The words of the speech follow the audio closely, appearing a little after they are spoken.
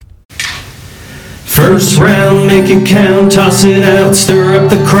First round, make it count, toss it out, stir up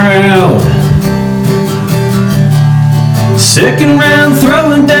the crowd. Second round,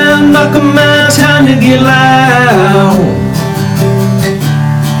 throwing down, knock 'em out, time to get loud.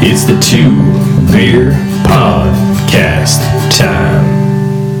 It's the Two Beer Podcast time.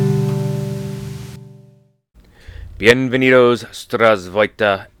 Bienvenidos,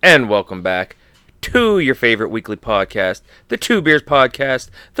 Strasvita, and welcome back to your favorite weekly podcast, the Two Beers Podcast,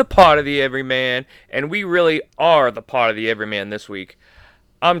 the Pod of the Everyman, and we really are the Pod of the Everyman this week.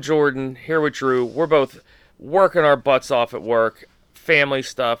 I'm Jordan, here with Drew. We're both working our butts off at work, family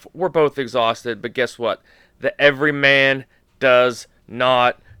stuff. We're both exhausted, but guess what? The Everyman does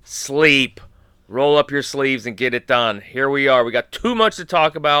not sleep. Roll up your sleeves and get it done. Here we are. We got too much to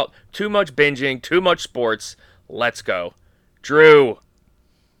talk about, too much binging, too much sports. Let's go. Drew.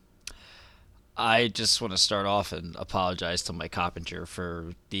 I just want to start off and apologize to Mike Coppinger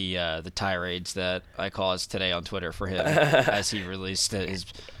for the tirades that I caused today on Twitter for him as he released his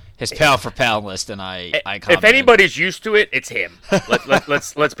pound for pound list, and I commented. If anybody's used to it, it's him.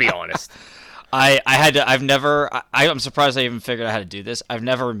 Let's be honest. I'm surprised I even figured out how to do this. I've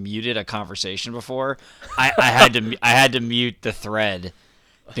never muted a conversation before. I had to mute the thread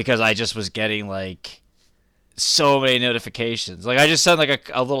because I just was getting so many notifications. I just sent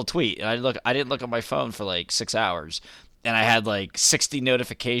a little tweet, and I didn't look at my phone for 6 hours, and I had 60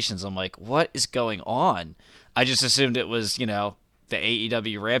 notifications. I'm like, what is going on? I just assumed it was the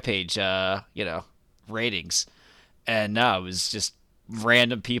AEW Rampage ratings, and no, it was just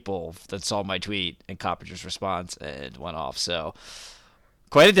random people that saw my tweet and Coppinger's response and went off. So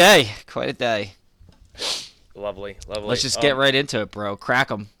quite a day. Lovely. Let's just get right into it, bro. Crack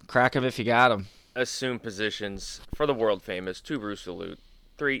 'em if you got 'em. Assume positions for the world famous Two Brew salute.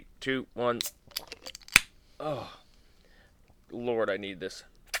 3, 2, 1. Oh, Lord, I need this.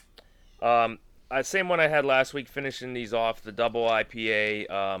 Same one I had last week. Finishing these off, the double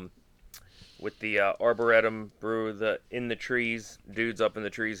IPA with the Arboretum brew, the in the trees, dudes up in the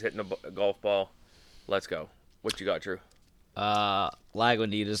trees hitting a golf ball. Let's go. What you got, Drew?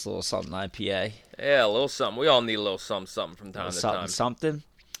 Lagunitas little something IPA. Yeah, a little something. We all need a little something from time to time. Something. Something.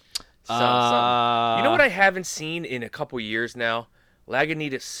 You know what I haven't seen in a couple years now?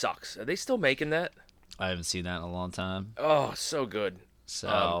 Lagunitas sucks. Are they still making that? I haven't seen that in a long time. Oh, so good.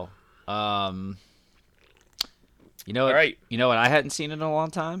 So, you know what? All right. You know what I hadn't seen in a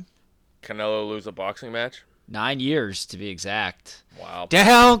long time? Canelo lose a boxing match? 9 years to be exact. Wow.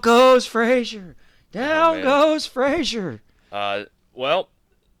 Down goes Frazier. Down goes Frazier. Well,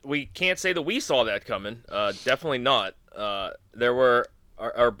 we can't say that we saw that coming. Definitely not. There were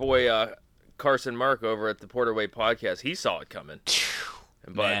our boy Carson Mark over at the Porterway podcast. He saw it coming.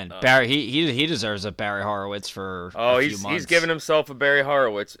 But, man, Barry, he deserves a Barry Horowitz for a few months. He's giving himself a Barry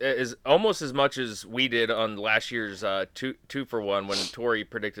Horowitz. It is almost as much as we did on last year's two for one when Tori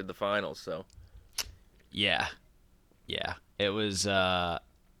predicted the finals. So, yeah, it was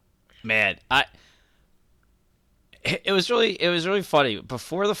man. It was really funny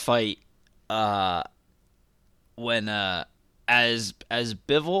before the fight. When as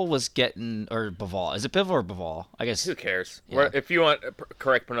Bivol was getting, or Bivol, is it Bivol or Bivol? I guess. Who cares? Yeah. If you want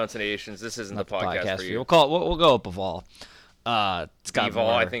correct pronunciations, this isn't the podcast for you. We'll go with Bivol. It's got Bivol,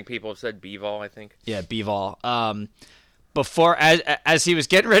 I think people have said Bivol, I think. Yeah, Bivol. Before, as he was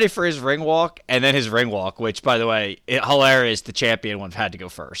getting ready for his ring walk, and then his ring walk, which, by the way, hilarious. The champion one had to go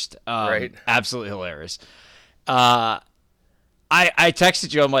first. Right. Absolutely hilarious. I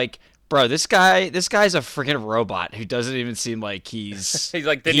texted you. I'm like, bro, this guy's a freaking robot who doesn't even seem like he's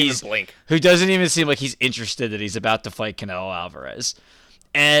didn't even blink. Who doesn't even seem like he's interested that he's about to fight Canelo Alvarez.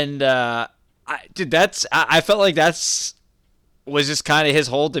 And I felt like was just kind of his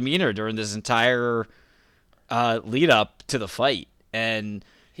whole demeanor during this entire lead up to the fight. And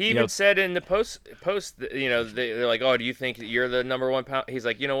he even said in the post, they're like, "Oh, do you think you're the number one pound?" He's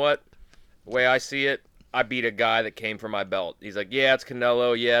like, "You know what? The way I see it, I beat a guy that came for my belt." He's like, "Yeah, it's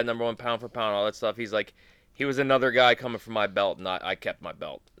Canelo. Yeah, number one pound for pound, all that stuff." He's like, "He was another guy coming for my belt, and I kept my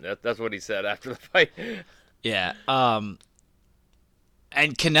belt." That's what he said after the fight. Yeah.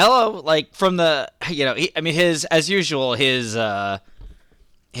 And Canelo, from the, his, as usual, his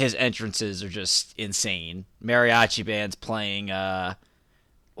entrances are just insane. Mariachi band's playing,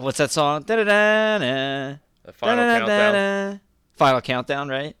 what's that song? The Final Countdown. Final Countdown,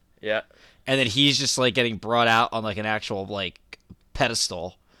 right? Yeah. And then he's just getting brought out on an actual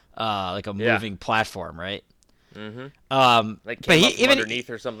pedestal, moving platform, right? Mm-hmm. But came up from underneath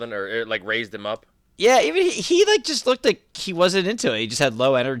or something, or raised him up. Yeah, even he just looked like he wasn't into it. He just had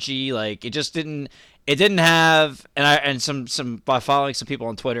low energy. It just didn't. It didn't have. And some by following some people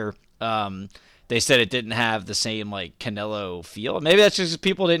on Twitter, they said it didn't have the same like Canelo feel. Maybe that's just 'cause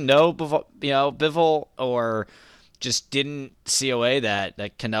people didn't know, Bivol, or just didn't see a way that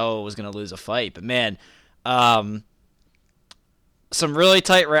Canelo was going to lose a fight. But man, some really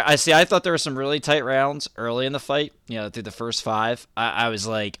tight. I thought there were some really tight rounds early in the fight. Through the first 5, I was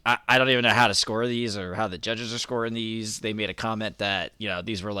like, I don't even know how to score these or how the judges are scoring these. They made a comment that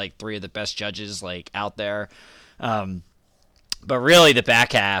these were like 3 of the best judges like out there. But really, the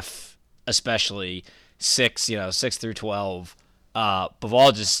back half, especially 6 through 12,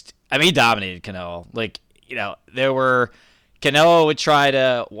 Bivol just, he dominated Canelo. Like, Canelo would try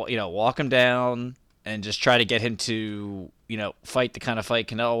to, walk him down and just try to get him to, fight the kind of fight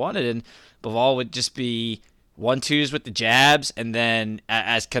Canelo wanted. And Bivol would just be 1-2s with the jabs. And then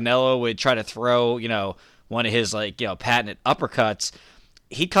as Canelo would try to throw, one of his, patented uppercuts,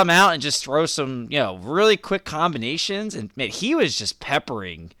 he'd come out and just throw some, really quick combinations. And, man, he was just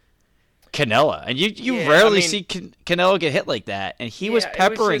peppering Canelo. And you rarely see Canelo get hit like that. And he was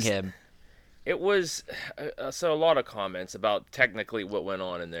peppering him. It was so a lot of comments about technically what went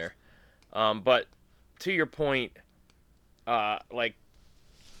on in there, but to your point,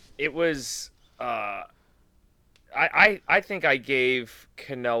 it was. I think I gave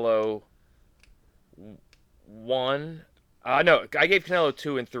Canelo 1. No, I gave Canelo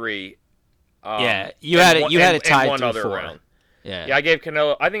 2 and 3. You had it tied one through other 4. round. Yeah, I gave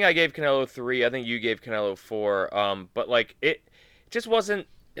Canelo. I think I gave Canelo 3. I think you gave Canelo 4. But it just wasn't.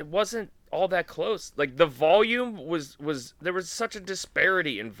 It wasn't all that close. Like, the volume was there was such a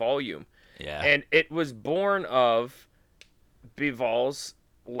disparity in volume. Yeah. And it was born of Bivol's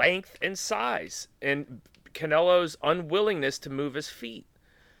length and size and Canelo's unwillingness to move his feet.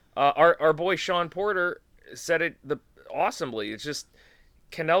 Our boy Sean Porter said it awesomely. It's just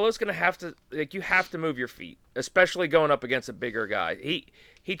Canelo's going to have to, you have to move your feet, especially going up against a bigger guy.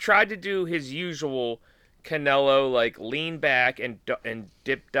 He tried to do his usual Canelo, lean back and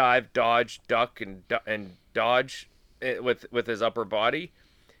dip dive, dodge, duck, and dodge with his upper body,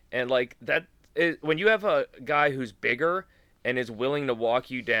 and when you have a guy who's bigger and is willing to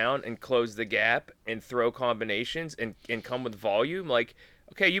walk you down and close the gap and throw combinations and come with volume,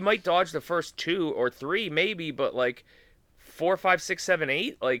 okay, you might dodge the first 2 or 3 maybe, but 4, 5, 6, 7,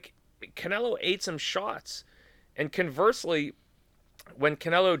 8, Canelo ate some shots, and conversely, when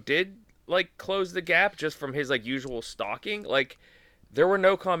Canelo did close the gap just from his usual stalking, there were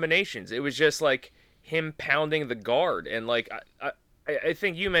no combinations. It was just him pounding the guard, and I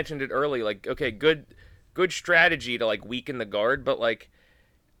think you mentioned it early, okay, good strategy to weaken the guard, but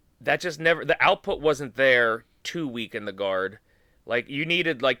that just never, the output wasn't there to weaken the guard. You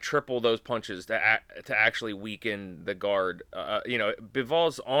needed triple those punches to actually weaken the guard.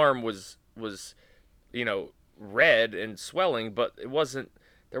 Bivol's arm was red and swelling, but it wasn't.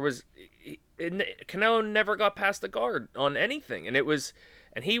 Canelo never got past the guard on anything, and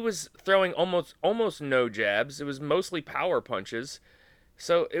he was throwing almost no jabs. It was mostly power punches,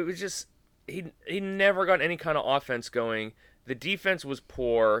 so it was just he never got any kind of offense going. The defense was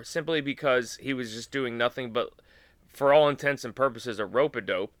poor simply because he was just doing nothing but, for all intents and purposes, a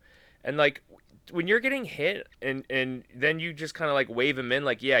rope-a-dope. And when you're getting hit and then you just kind of wave him in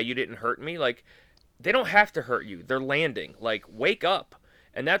yeah, you didn't hurt me. They don't have to hurt you. They're landing. Wake up.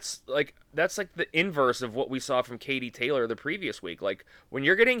 And that's the inverse of what we saw from Katie Taylor the previous week. When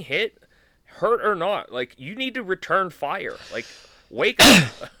you're getting hit, hurt or not, you need to return fire. Wake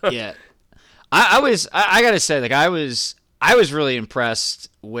up. Yeah. I gotta say, I was really impressed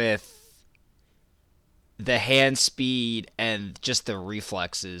with the hand speed and just the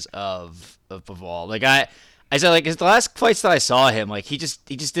reflexes of Bivol. I said, the last fights that I saw him, he just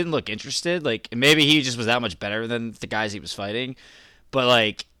didn't look interested. Maybe he just was that much better than the guys he was fighting.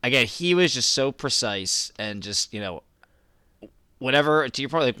 But, again, he was just so precise and just, whatever, to your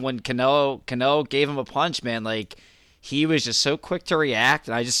point, when Canelo gave him a punch, man, he was just so quick to react.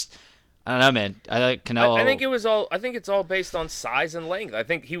 And I don't know, man. I like Canelo. I think it's all based on size and length. I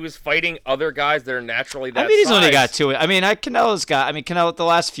think he was fighting other guys that are naturally that he's size. only got 2. Canelo, the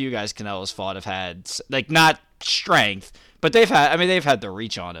last few guys Canelo's fought have had, not strength, but they've had the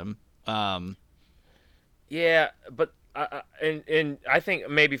reach on him. Yeah, but and I think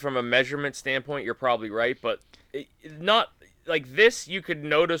maybe from a measurement standpoint, you're probably right, but not this. You could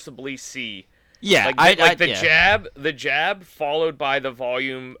noticeably see. Yeah, the jab followed by the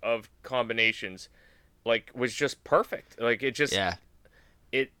volume of combinations, was just perfect. Canelo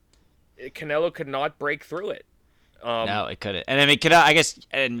could not break through it. No, it couldn't. And Canelo, I guess,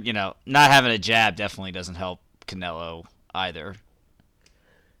 and not having a jab definitely doesn't help Canelo either.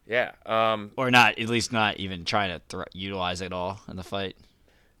 Yeah. Or not, at least not even trying to utilize it all in the fight.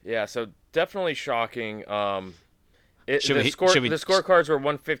 Yeah, so definitely shocking. Should The we- score should we- the scorecards were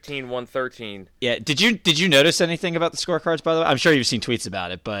 115, 113. Yeah. Did you notice anything about the scorecards, by the way? I'm sure you've seen tweets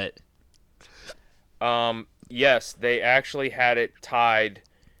about it, but Yes, they actually had it tied.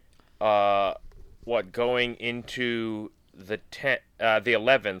 Going into the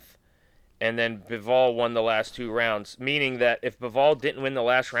 11th, and then Bivol won the last 2 rounds, meaning that if Bivol didn't win the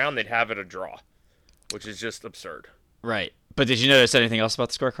last round, they'd have it a draw, which is just absurd. right. But did you notice anything else about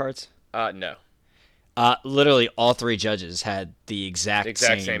the scorecards? No, Literally all three judges had the exact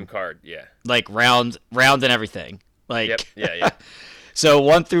same card. Yeah. like round and everything. Like Yep. Yeah. So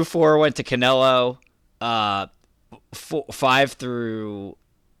 1 through 4 went to Canelo. 5 through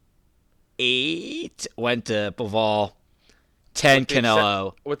 8 went to Bivol. 10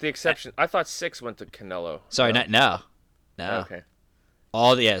 Canelo. With the exception, I thought 6 went to Canelo. Sorry, no. Okay.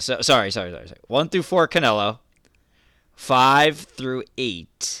 All the sorry. 1 through 4 Canelo. 5 through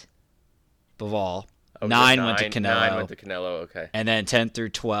 8 Bivol. Oh, 9 went to Canelo. 9 went to Canelo. Okay. And then 10 through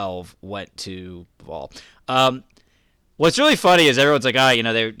 12 went to Bivol. What's really funny is everyone's like,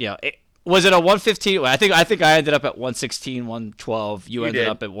 was it a 115? I think I ended up at 116, 112. You ended did.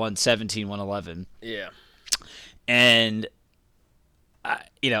 up at 117, 111. Yeah. And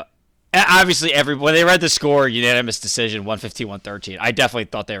obviously when they read the score, unanimous decision, 115, 113. I definitely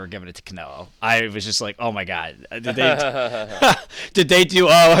thought they were giving it to Canelo. I was just like, oh my god, did they did they do?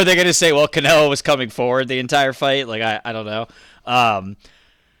 Oh, are they going to say, well, Canelo was coming forward the entire fight? Like I don't know.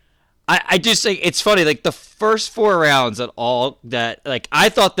 I just think it's funny. Like the first 4 rounds I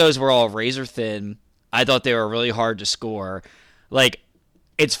thought those were all razor thin. I thought they were really hard to score. Like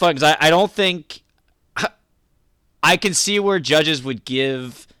it's fun because I don't think I can see where judges would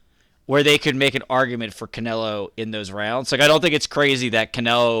where they could make an argument for Canelo in those rounds. Like I don't think it's crazy that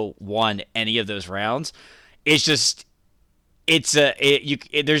Canelo won any of those rounds. It's just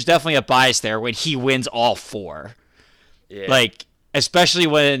there's definitely a bias there when he wins all 4. Yeah. Like especially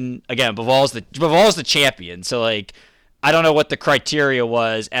when again Bivol's the champion. So like I don't know what the criteria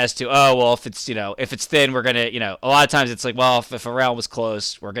was as to if it's thin we're gonna a lot of times it's like well if a round was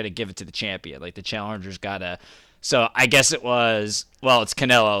close we're gonna give it to the champion, like the challenger's gotta. So I guess it was it's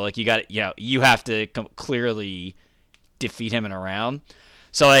Canelo, like you have to clearly defeat him in a round.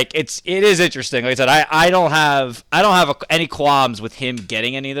 So like it is interesting. Like I said, I don't have any qualms with him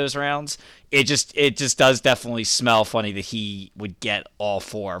getting any of those rounds. It just does definitely smell funny that he would get all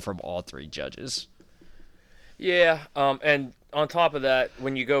 4 from all 3 judges. Yeah, and on top of that,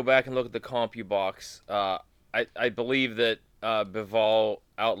 when you go back and look at the CompuBox, I believe that Bivol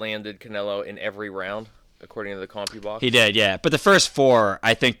outlanded Canelo in every round, according to the CompuBox. He did, yeah. But the first 4,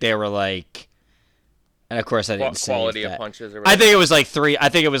 I think they were like, and of course I didn't say quality that. of punches. Or whatever. I think it was like 3. I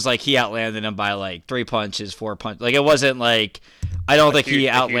think it was like he outlanded him by like 3 punches, 4 punches. Like it wasn't like I don't think he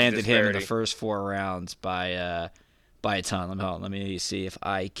outlanded him in the first 4 rounds by a ton. Let me see if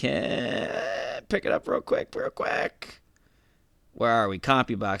I can pick it up real quick. Where are we?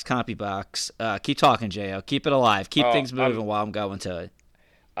 CompuBox. Keep talking, Jo. Keep it alive. Keep things moving while I'm going to it.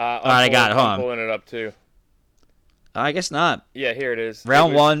 All right, I got it. Hold on. I'm pulling it up too. I guess not. Yeah, here it is.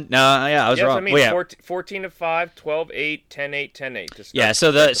 Round 1. No, yeah, I was wrong. I mean, 14-5, 12-8, 10-8, 10-8. Yeah,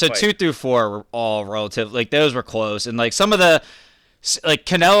 so 2 through 4 were all relative. Like those were close, and like some of the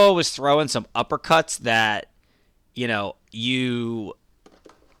Canelo was throwing some uppercuts that I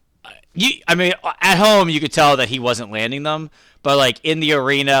mean, at home you could tell that he wasn't landing them, but like in the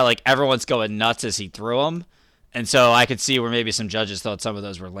arena, like everyone's going nuts as he threw them, and so I could see where maybe some judges thought some of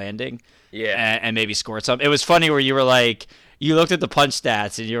those were landing, and maybe scored some. It was funny where you were like, you looked at the punch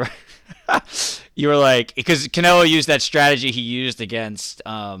stats and you were like, because Canelo used that strategy he used against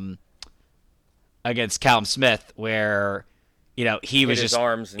Callum Smith, where he was just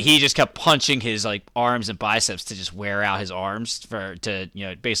he just kept punching his like arms and biceps to just wear out his arms to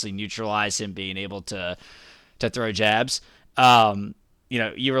basically neutralize him being able to throw jabs. You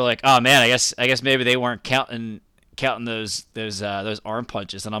were like, oh man, I guess maybe they weren't counting those arm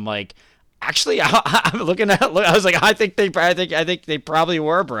punches, and I'm like, actually, I'm looking at. I was like, I think they probably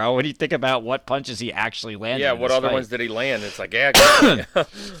were, bro. When you think about what punches he actually landed. Yeah, in what this other fight. ones did he land? It's like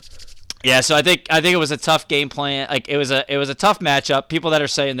Yeah, so I think it was a tough game plan. Like it was a tough matchup. People that are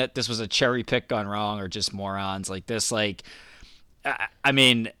saying that this was a cherry pick gone wrong are just morons. Like this, like I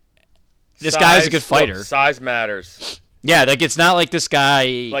mean, this guy's a good fighter. Look, size matters. Yeah, like it's not like this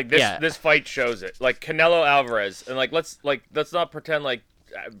guy. Like this fight shows it. Like Canelo Alvarez, and let's not pretend like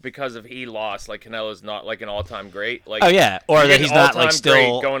because of he lost, like Canelo's not like an all-time great. Like or that he's not like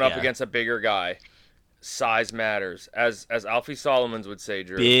still going up against a bigger guy. Size matters, as Alfie Solomons would say,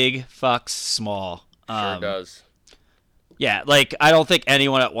 Drew. Big fucks small. Sure does. Yeah, like I don't think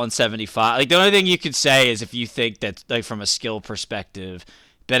anyone at 175. Like the only thing you could say is if you think that, like from a skill perspective,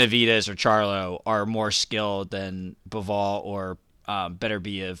 Benavidez or Charlo are more skilled than Bivol or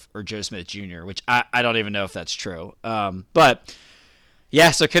Beterbiev or Joe Smith Jr., which I don't even know if that's true. But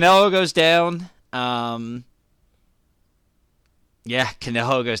yeah, so Canelo goes down. Yeah,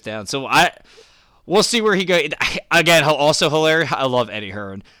 Canelo goes down. So we'll see where he goes. Again, also hilarious. I love Eddie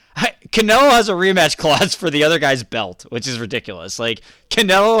Hearn. Canelo has a rematch clause for the other guy's belt, which is ridiculous. Like,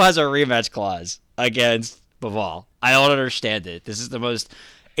 Canelo has a rematch clause against Bivol. I don't understand it. This is the most...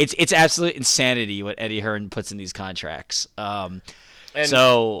 It's absolute insanity what Eddie Hearn puts in these contracts. So,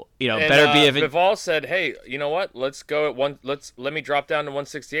 Beterbiev... Bivol said, hey, you know what? Let's go at one... Let me drop down to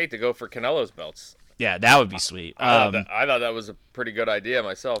 168 to go for Canelo's belts. Yeah, that would be sweet. I thought that was a pretty good idea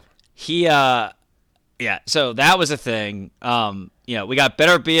myself. Yeah, so that was a thing. We got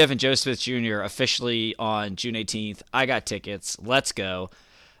Beterbiev and Joe Smith Jr. officially on June 18th. I got tickets. Let's go.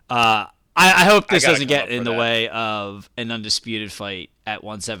 I hope this doesn't get in the way of an undisputed fight at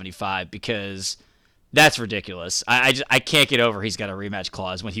 175 because that's ridiculous. I can't get over he's got a rematch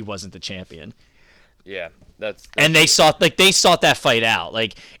clause when he wasn't the champion. Yeah, that's and they sought that fight out.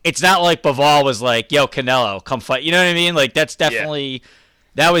 Like, it's not like Bivol was like, "Yo, Canelo, come fight." You know what I mean? Like, that's definitely. Yeah.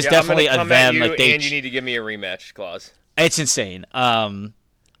 That was definitely a them. Like, and you need to give me a rematch clause. It's insane.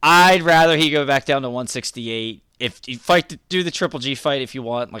 I'd rather he go back down to 168. If you do the Triple G fight if you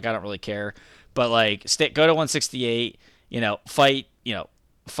want. Like, I don't really care, but like, go to 168.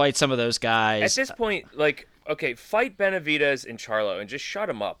 Fight some of those guys. At this point, like, okay, fight Benavidez and Charlo and just shut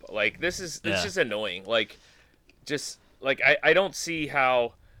him up. Like, this is just annoying. Like, I don't see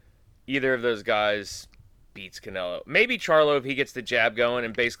how either of those guys beats Canelo. Maybe Charlo if he gets the jab going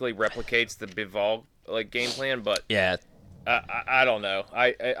and basically replicates the Bivol game plan, but yeah, I don't know.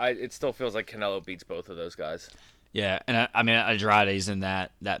 It still feels like Canelo beats both of those guys. Yeah, and I mean Andrade's in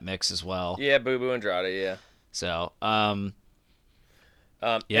that mix as well. Yeah, Boo Boo Andrade. Yeah. So anyway.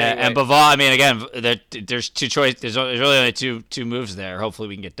 And Bivol. I mean, again, there's two choices. There's really only two moves there. Hopefully,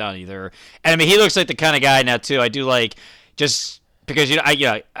 we can get done either. And I mean, he looks like the kind of guy now too. I do like just. Because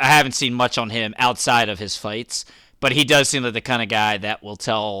I haven't seen much on him outside of his fights, but he does seem like the kind of guy that will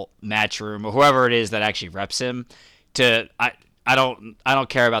tell Matchroom or whoever it is that actually reps him to I don't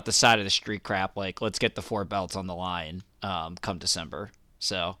care about the side of the street crap. Like, let's get the 4 belts on the line come December.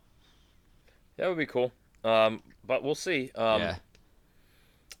 So that would be cool. But we'll see. Yeah.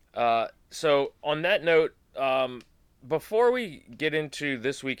 So on that note, before we get into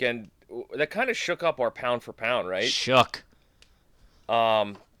this weekend, that kind of shook up our pound for pound, right? Shook.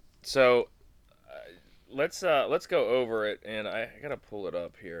 So let's go over it, and I gotta pull it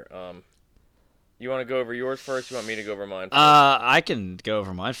up here. You want to go over yours first? You want me to go over mine first? I can go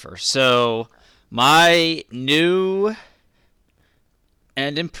over mine first. So my new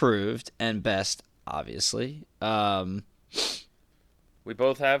and improved and best, obviously. We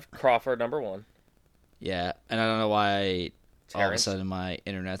both have Crawford number 1. Yeah, and I don't know why. All of a sudden, my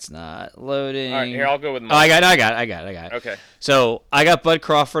internet's not loading. All right, here, I'll go with mine. Oh, I got it. Okay. So, I got Bud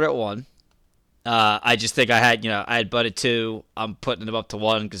Crawford at 1. I just think I had Bud at 2. I'm putting him up to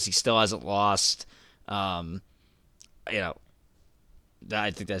 1 because he still hasn't lost. I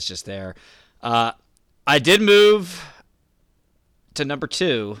think that's just there. I did move to number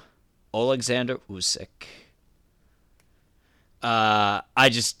 2, Alexander Usyk.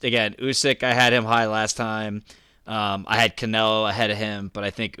 Usyk, I had him high last time. I had Canelo ahead of him, but I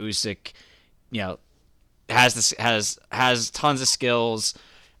think Usyk, has tons of skills.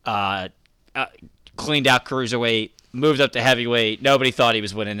 Cleaned out cruiserweight, moved up to heavyweight. Nobody thought he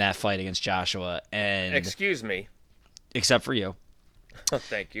was winning that fight against Joshua, and excuse me, except for you.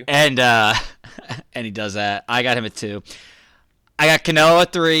 Thank you. And and he does that. I got him at 2. I got Canelo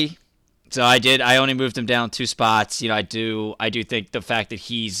at 3. So I only moved him down 2 spots. I do think the fact that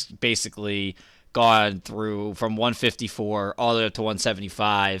he's basically gone through from 154 all the way up to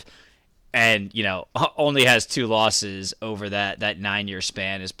 175 and, only has 2 losses over that 9-year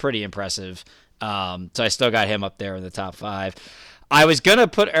span is pretty impressive. So I still got him up there in the top 5. I was going to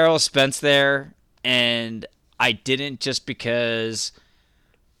put Errol Spence there, and I didn't just because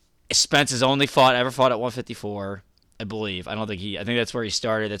Spence has only ever fought at 154. I believe. I think that's where he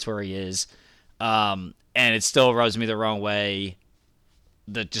started. That's where he is. And it still rubs me the wrong way.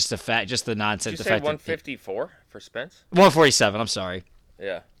 The nonsense. Did you say 154 for Spence? 147. I'm sorry.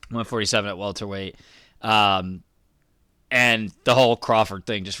 Yeah. 147 at welterweight. And the whole Crawford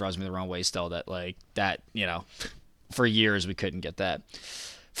thing just rubs me the wrong way still. For years we couldn't get that.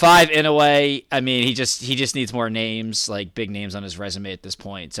 5 in a way. I mean, he just needs more names, like big names on his resume at this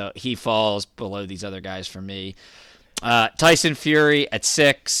point. So he falls below these other guys for me. Tyson Fury at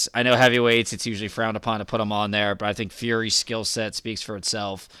 6. I know heavyweights, it's usually frowned upon to put him on there, but I think Fury's skill set speaks for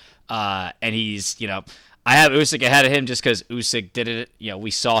itself. And he's, I have Usyk ahead of him just because Usyk did it.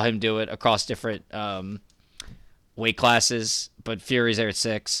 We saw him do it across different weight classes, but Fury's there at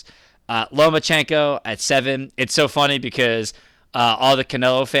 6. Lomachenko at 7. It's so funny because all the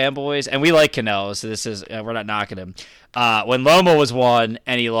Canelo fanboys, and we like Canelo, so this is we're not knocking him. When Loma was 1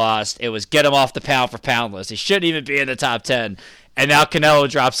 and he lost, it was get him off the pound for pound list. He shouldn't even be in the top 10. And now Canelo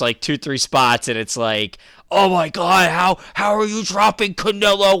drops like 2-3 spots, and it's like, oh my God, how are you dropping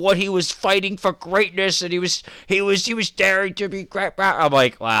Canelo when he was fighting for greatness and he was daring to be great? I'm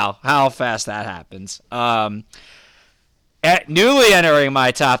like, wow, how fast that happens. Newly entering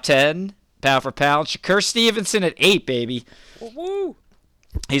my top 10, pound for pound, Shakur Stevenson at 8, baby. Woo!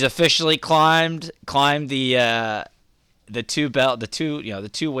 He's officially climbed the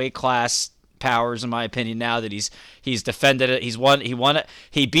two weight class powers, in my opinion, now that he's defended it.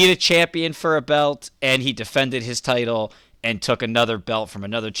 He beat a champion for a belt, and he defended his title and took another belt from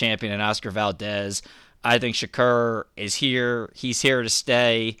another champion in Oscar Valdez. I think Shakur is here. He's here to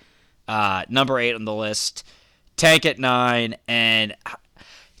stay. Number 8 on the list. Tank at 9, and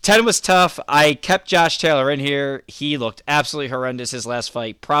 10 was tough. I kept Josh Taylor in here. He looked absolutely horrendous his last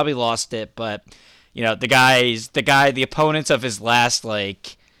fight. Probably lost it, but the opponents of his last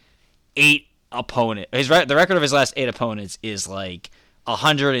 8 opponent. The record of his last 8 opponents is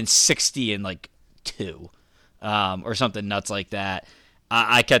 160 and 2, or something nuts like that.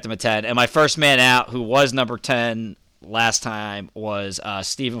 I kept him at 10, and my first man out, who was number 10 last time, was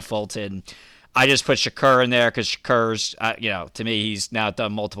Stephen Fulton. I just put Shakur in there because Shakur's, to me, he's now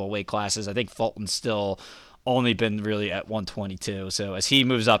done multiple weight classes. I think Fulton's still only been really at 122. So as he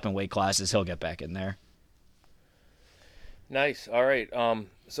moves up in weight classes, he'll get back in there. Nice. All right.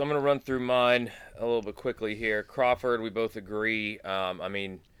 So I'm going to run through mine a little bit quickly here. Crawford, we both agree.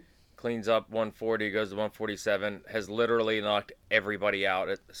 Cleans up 140, goes to 147, has literally knocked everybody out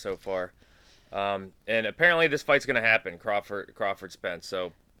so far. And apparently this fight's going to happen, Crawford Spence.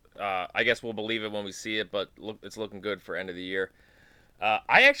 So I guess we'll believe it when we see it, but it's looking good for end of the year.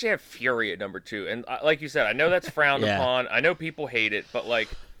 I actually have Fury at number 2, and like you said, I know that's frowned upon. I know people hate it, but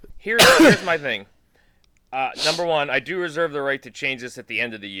here's my thing. Number 1, I do reserve the right to change this at the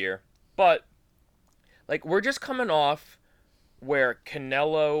end of the year, but we're just coming off where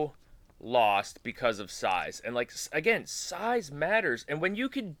Canelo lost because of size, and again, size matters, and when you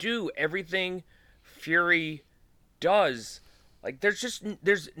can do everything Fury does.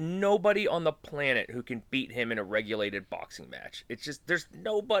 There's nobody on the planet who can beat him in a regulated boxing match. It's just, there's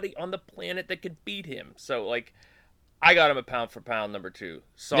nobody on the planet that could beat him. So, I got him a pound for pound number 2.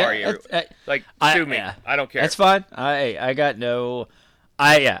 Sorry. Sue me. Yeah. I don't care. That's fine. I got no,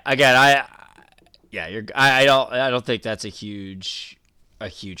 I don't think that's a huge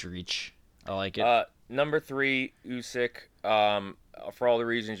reach. I like it. Number 3, Usyk, for all the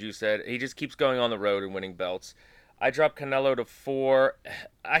reasons you said. He just keeps going on the road and winning belts. I dropped Canelo to 4.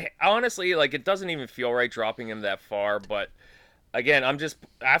 I honestly, it doesn't even feel right dropping him that far, but again,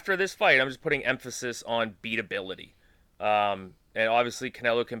 after this fight, I'm just putting emphasis on beatability. And obviously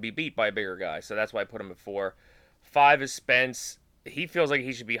Canelo can be beat by a bigger guy, so that's why I put him at 4. 5 is Spence. He feels like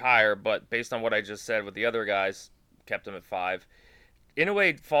he should be higher, but based on what I just said with the other guys, kept him at 5.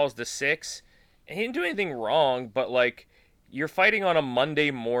 Inoue falls to 6. And he didn't do anything wrong, but you're fighting on a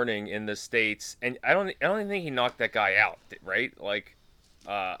Monday morning in the States, and I don't even think he knocked that guy out, right?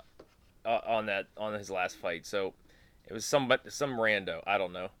 On his last fight. So it was some rando. I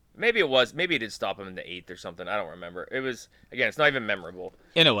don't know. Maybe it did stop him in the 8th or something. I don't remember. It was, again, it's not even memorable.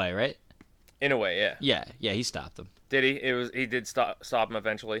 In a way, right? In a way, yeah. Yeah, he stopped him. Did he? He did stop him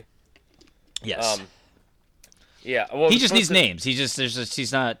eventually. Yes. Yeah. Well, he just needs names. He's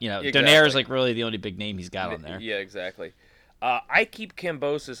not, Exactly. Donaire's really the only big name he's got on there. Yeah, exactly. I keep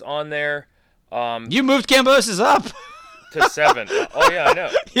Kambosos on there. You moved Kambosos up to 7. Oh yeah, I know.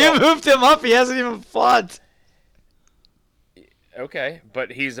 You moved him up. He hasn't even fought. Okay,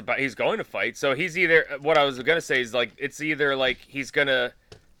 but he's going to fight. So he's either, what I was gonna say is it's either he's gonna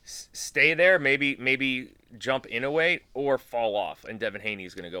stay there, maybe jump in a weight, or fall off, and Devin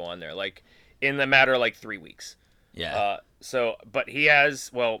Haney's gonna go on there in the matter of 3 weeks. Yeah. But he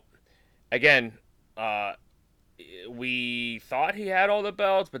has, again, we thought he had all the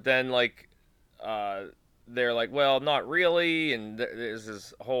belts, but then they're well, not really, and there's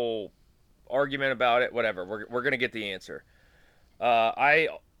this whole argument about it. Whatever, we're gonna get the answer. I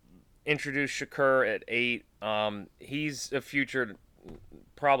introduced Shakur at 8. He's a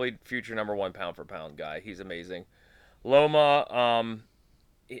probably future number 1 pound for pound guy. He's amazing. Loma,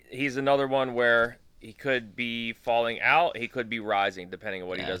 he's another one where he could be falling out. He could be rising, depending on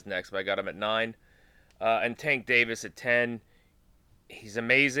what he Yeah. does next. But I got him at 9. And Tank Davis at 10. He's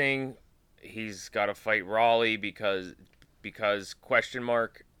amazing. He's got to fight Raleigh because question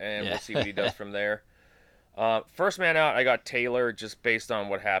mark, and Yeah. we'll see what he does from there. First man out, I got Taylor just based on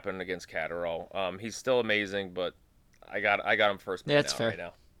what happened against Catterall. He's still amazing, but I got him first man That's out fair. right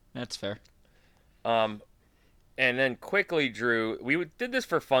now. That's fair. And then quickly, Drew, we did this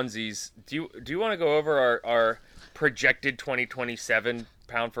for funsies. Do you want to go over our projected 2027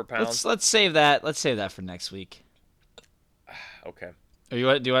 pound for pound? Let's save that. Let's save that for next week. Okay. Or do you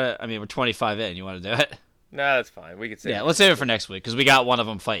want to? I mean, we're 25 in. You want to do it? Nah, that's fine. We could say. Yeah, let's save it for next week because we got one of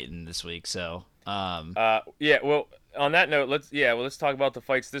them fighting this week. So, Yeah. Well, on that note, let's talk about the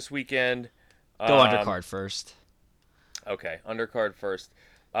fights this weekend. go undercard first. Okay, undercard first.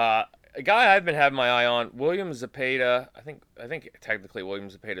 A guy I've been having my eye on, William Zepeda. I think technically William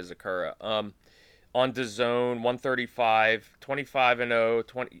Zepeda Zakura. On DAZN, 135,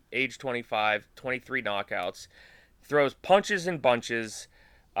 25-0, age 25, 23 knockouts. Throws punches in bunches.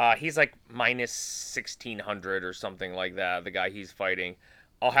 He's like minus 1,600 or something like that. The guy he's fighting.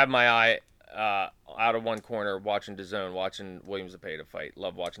 I'll have my eye out of one corner watching DAZN, watching William Zepeda fight.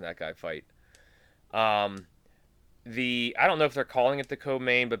 Love watching that guy fight. I don't know if they're calling it the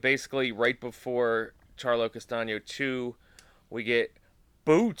co-main, but basically right before Charlo Castaño 2, we get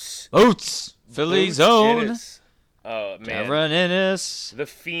Boots. Philly's Boots own. Ennis. Oh man, Javron Ennis. the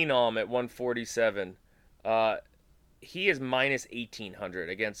Phenom at 147. He is minus 1,800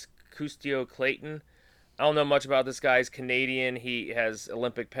 against Custio Clayton. I don't know much about this guy. He's Canadian. He has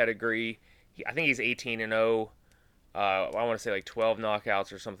Olympic pedigree. I think he's 18-0. I want to say like 12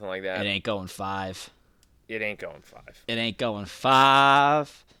 knockouts or something like that. It ain't going 5. It ain't going 5. It ain't going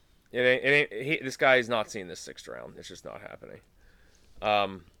 5. This guy is not seeing this 6th round. It's just not happening.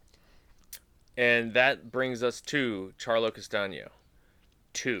 And that brings us to Charlo Castaño.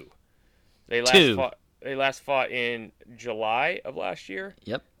 2. They last fought in July of last year.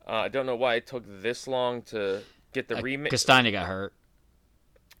 Yep. I don't know why it took this long to get the rematch. Castagna got hurt.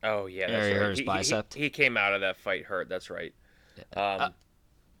 Oh yeah, He that's right. hurt his bicep. He came out of that fight hurt. That's right. You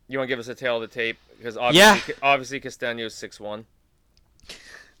want to give us a tail of the tape because obviously Castaño's 6'1".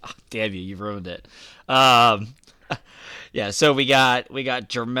 Oh, damn you ruined it. Yeah, so we got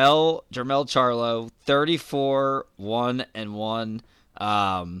Jermell Charlo,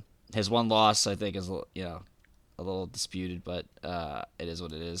 34-1-1. His one loss I think is a little disputed, but it is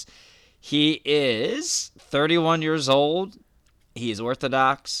what it is. He is 31 years old. He is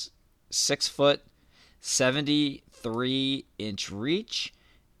orthodox, 6 foot, 73-inch reach,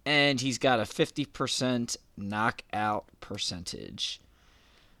 and he's got a 50% knockout percentage.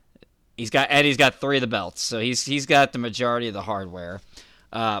 He's got 3 of the belts, so he's got the majority of the hardware.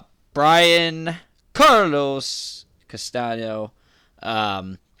 Brian Carlos Castaño,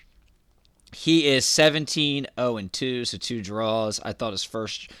 he is 17-0-2, so 2 draws. I thought his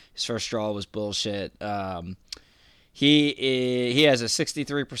first draw was bullshit. He has a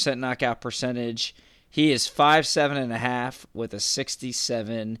 63% knockout percentage. He is 5'7.5" with a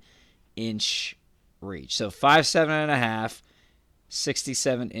 67-inch reach. So 5'7.5",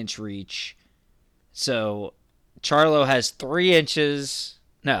 67-inch reach. So Charlo has 3 inches.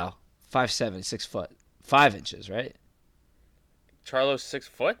 No, 5'7", 6 foot, 5 inches, right? Charlo's 6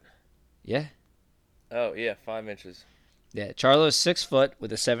 foot. Yeah. Oh yeah, 5 inches. Yeah, Charlo's 6 foot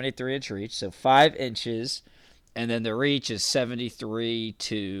with a 73-inch reach, so 5 inches, and then the reach is 73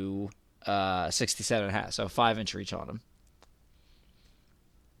 to 67.5, so 5-inch reach on him.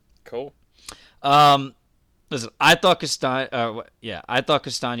 Cool. Listen, I thought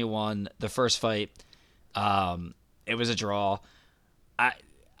Castaño won the first fight. It was a draw. I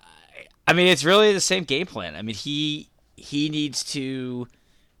mean, it's really the same game plan. I mean, he needs to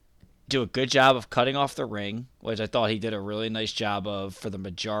do a good job of cutting off the ring, which I thought he did a really nice job of for the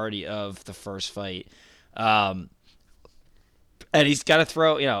majority of the first fight. And he's got to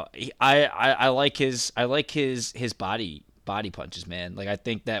throw. I like his body punches, man. Like I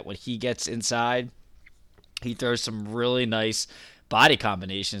think that when he gets inside, he throws some really nice body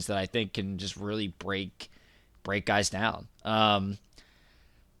combinations that I think can just really break guys down. That's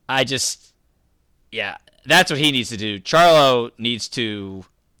what he needs to do. Charlo needs to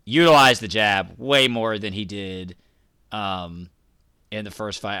utilize the jab way more than he did in the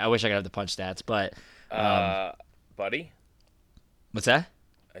first fight. I wish I could have the punch stats, but Buddy. What's that?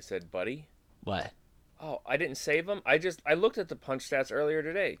 I said buddy. What? Oh, I didn't save him. I looked at the punch stats earlier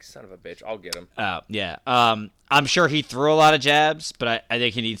today. Son of a bitch. I'll get him. Yeah. I'm sure he threw a lot of jabs, but I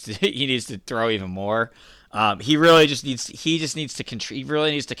think he needs to throw even more. He really needs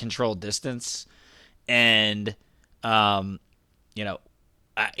to control distance and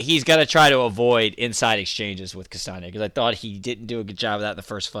he's got to try to avoid inside exchanges with Castagna because I thought he didn't do a good job of that in the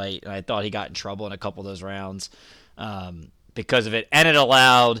first fight, and I thought he got in trouble in a couple of those rounds because of it, and it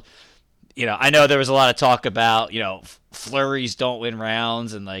allowed. I know there was a lot of talk about, flurries don't win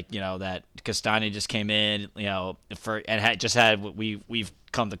rounds, and that Castagna just came in, just had what we've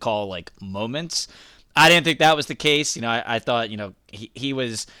come to call like moments. I didn't think that was the case. I thought, he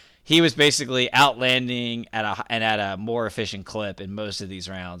was basically outlanding at a more efficient clip in most of these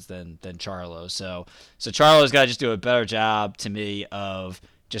rounds than Charlo. So Charlo's got to just do a better job to me of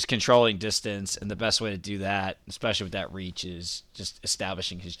just controlling distance, and the best way to do that, especially with that reach, is just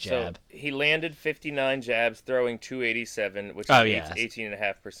establishing his jab. So he landed 59 jabs, throwing 287, which is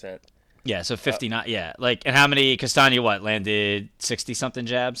 18.5%. Yeah, so 59. Yeah, and how many Castagna landed 60-something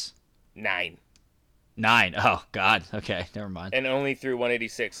jabs? 9. 9. Oh God. Okay, never mind. And only threw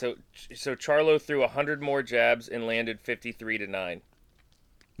 186. So Charlo threw 100 more jabs and landed 53 to 9.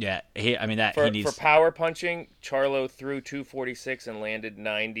 Yeah, he needs for power punching. Charlo threw 246 and landed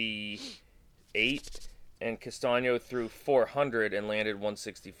 98, and Castagno threw 400 and landed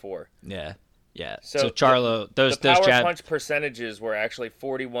 164. Yeah. So Charlo, those power punch percentages were actually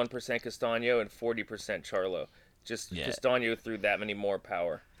 41% Castagno and 40% Charlo. Castagno threw that many more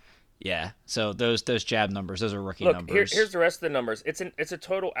power. Yeah. So those jab numbers, those are rookie numbers. Here's the rest of the numbers. It's a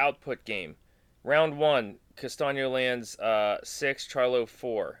total output game. Round 1, Castagno lands 6, Charlo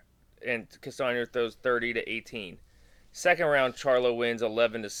 4, and Castagno throws 30 to 18. Second round, Charlo wins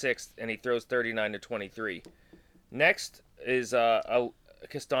 11 to 6, and he throws 39 to 23. Next is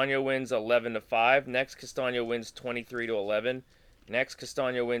Castagno wins 11 to 5. Next, Castagno wins 23 to 11. Next,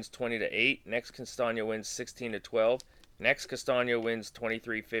 Castagno wins 20 to 8. Next, Castagno wins 16 to 12. Next, Castagno wins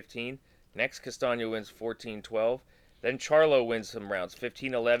 23-15. Next, Castagno wins 14-12. Then Charlo wins some rounds,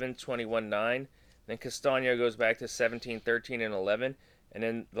 15-11, 21-9. Then Castagno goes back to 17-13 and 11. And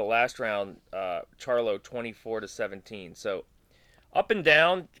then the last round, Charlo 24-17. So up and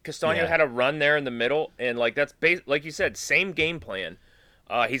down, Castagno had a run there in the middle, and that's like you said, same game plan.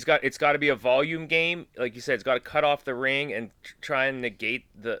 It's got to be a volume game, like you said. It's got to cut off the ring and try and negate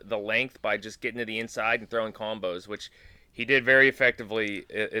the length by just getting to the inside and throwing combos, which he did very effectively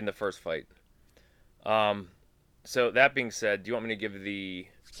in the first fight. So that being said, do you want me to give the?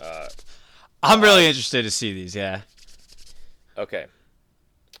 I'm really interested to see these. Yeah. Okay.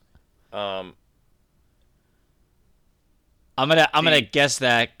 I'm gonna guess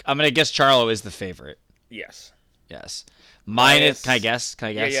Charlo is the favorite. Yes. Minus. Can I guess?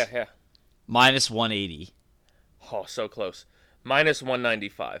 Yeah. Minus 180. Oh, so close. Minus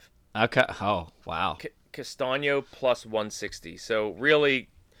 195. Okay. Oh, wow. Castagno plus 160. So really,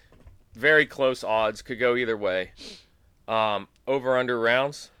 very close odds. Could go either way. Over under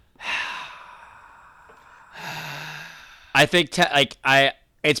rounds. I think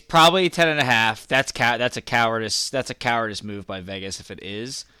it's probably 10.5. That's a cowardice move by Vegas if it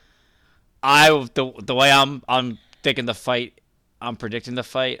is. The way I'm thinking the fight, I'm predicting the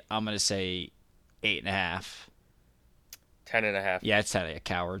fight. I'm gonna say 8.5. 10.5. Yeah, it's 10.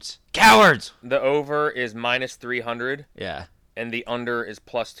 Cowards. The over is minus 300. Yeah. And the under is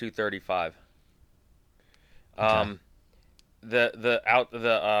plus 235. Okay.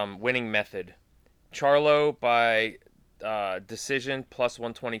 The winning method. Charlo by decision plus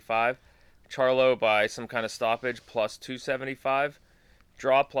 125. Charlo by some kind of stoppage plus 275.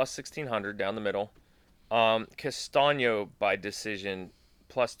 Draw plus 1600 down the middle. Castagno by decision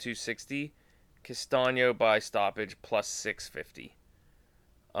plus 260. Castagno by stoppage plus 650.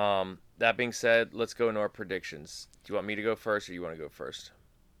 That being said, let's go into our predictions. Do you want me to go first, or you want to go first?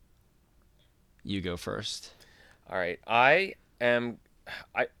 You go first. All right. I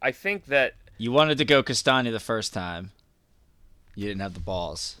think that you wanted to go Castagna the first time. You didn't have the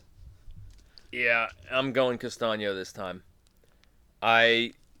balls. Yeah, I'm going Castagno this time.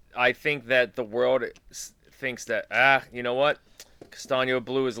 I think that the world thinks that you know what? Castagno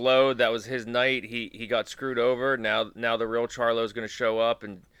blew his load. That was his night. He got screwed over. Now the real Charlo's going to show up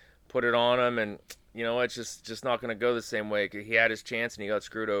and put it on him, and you know it's just not going to go the same way. He had his chance and he got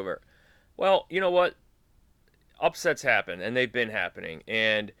screwed over. Well, you know what? Upsets happen, and they've been happening,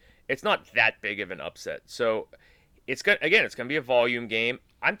 and it's not that big of an upset. So it's going to be a volume game.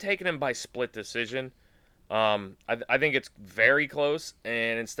 I'm taking him by split decision. I think it's very close,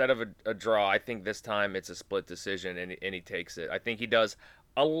 and instead of a draw, I think this time it's a split decision, and he takes it. I think he does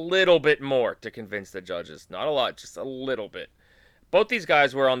a little bit more to convince the judges. Not a lot, just a little bit. Both these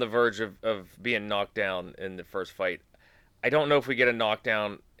guys were on the verge of being knocked down in the first fight. I don't know if we get a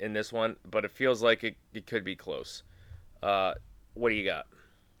knockdown in this one, but it feels like it could be close. What do you got?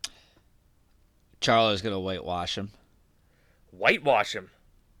 Charlo's gonna whitewash him. Whitewash him.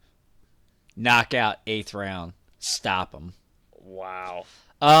 Knockout 8th round. Stop him. Wow.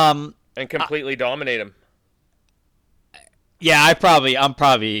 Um. And completely dominate him. Yeah, I'm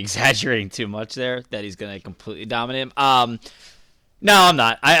probably exaggerating too much there that he's gonna completely dominate him. No, I'm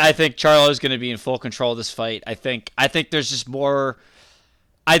not. I think Charlo's gonna be in full control of this fight. I think there's just more.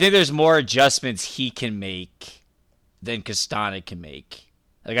 I think there's more adjustments he can make than Castana can make.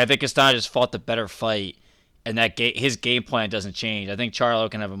 Like I think Castana just fought the better fight, and that his game plan doesn't change. I think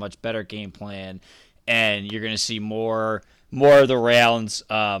Charlo can have a much better game plan, and you're gonna see more of the rounds.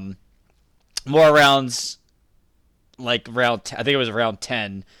 More rounds. Like I think it was round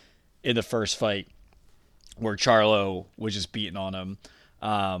 10 in the first fight where Charlo was just beating on him.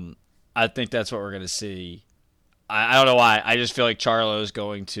 I think that's what we're going to see. I don't know why. I just feel like Charlo is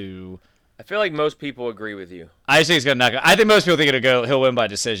going to... I feel like most people agree with you. I just think he's going to knock out. I think most people think he'll win by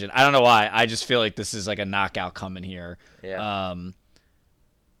decision. I don't know why. I just feel like this is like a knockout coming here. Yeah.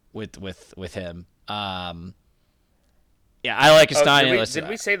 With him. Yeah, I like Castana. Did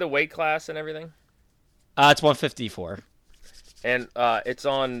we say the weight class and everything? It's 154. And it's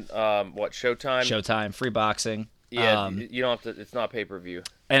on what, Showtime? Showtime, free boxing. Yeah, you don't have to. It's not pay-per-view.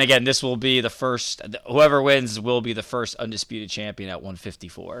 And again, this will be the first. Whoever wins will be the first undisputed champion at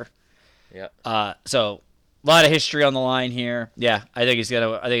 154. Yeah. So a lot of history on the line here. Yeah, I think he's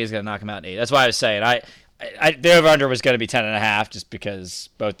gonna knock him out in 8. That's why I was saying the over/under was gonna be 10.5, just because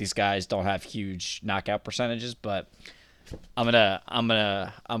both these guys don't have huge knockout percentages. But I'm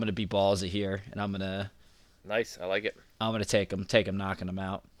gonna be ballsy here, and I'm gonna. Nice, I like it. I'm gonna take him knocking him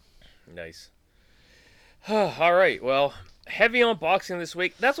out. Nice. All right, well, heavy on boxing this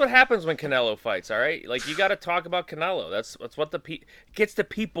week. That's what happens when Canelo fights. All right, like you got to talk about Canelo. That's what gets the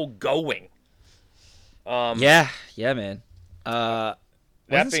people going. Yeah, man. That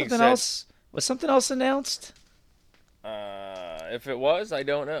being something said, else? Was something else announced? If it was, I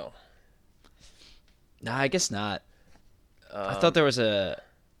don't know. No, I guess not. I thought there was a.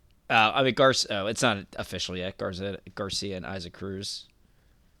 I mean, Garcia. Oh, it's not official yet. Garcia and Isaac Cruz.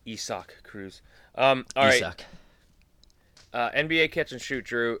 Isaac Cruz. All right. Isaac. NBA catch and shoot,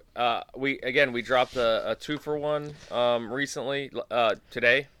 Drew. We dropped a 2-for-1 recently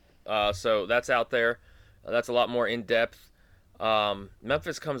today, so that's out there. That's a lot more in depth.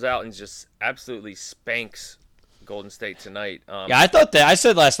 Memphis comes out and just absolutely spanks Golden State tonight. Yeah, I thought that. I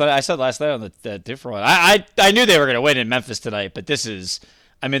said last night on the different one. I knew they were going to win in Memphis tonight, but this is.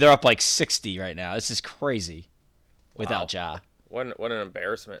 I mean, they're up like 60 right now. This is crazy without Ja. What an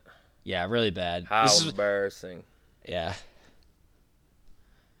embarrassment. Yeah, really bad. How embarrassing. Yeah.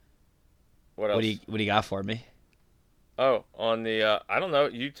 What else? What do you got for me? Oh, on the I don't know.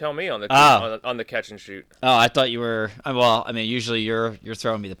 You tell me on the on the catch and shoot. Oh, I thought you were. Well, I mean, usually you're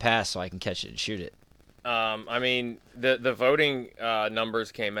throwing me the pass so I can catch it and shoot it. I mean, the voting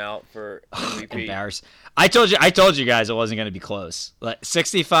numbers came out for MVP. Embarrassed. I told you guys it wasn't going to be close. Like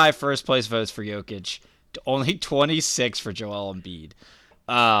 65 first place votes for Jokic, only 26 for Joel Embiid.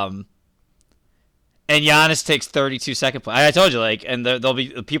 And Giannis takes 32 second place. I told you, like, and there'll be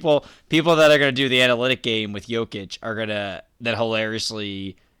people that are going to do the analytic game with Jokic are going to then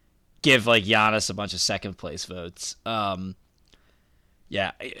hilariously give like Giannis a bunch of second place votes.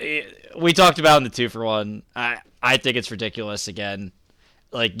 Yeah, we talked about in the 2-for-1. I think it's ridiculous again.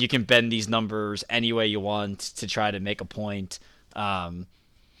 Like, you can bend these numbers any way you want to try to make a point. Joel,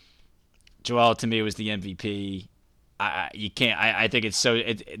 to me, was the MVP. You can't. I think it's so.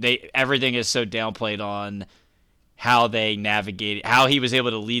 Everything is so downplayed on how they navigated, how he was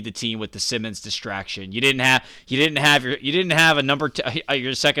able to lead the team with the Simmons distraction. You didn't have a number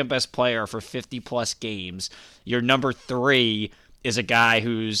your second best player for 50 plus games. Your number 3 is a guy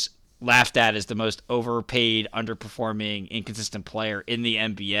who's laughed at as the most overpaid, underperforming, inconsistent player in the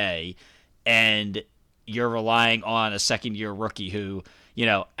NBA, and you're relying on a second-year rookie who, you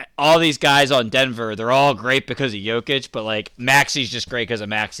know, all these guys on Denver, they're all great because of Jokic, but, like, Maxi's just great because of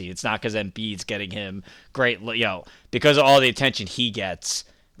Maxi. It's not because Embiid's getting him great, you know, because of all the attention he gets,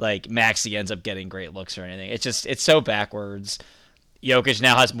 like, Maxi ends up getting great looks or anything. It's so backwards. Jokic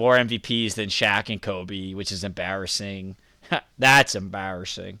now has more MVPs than Shaq and Kobe, which is embarrassing. That's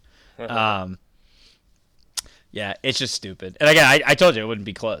embarrassing. Yeah, it's just stupid. And again, I told you it wouldn't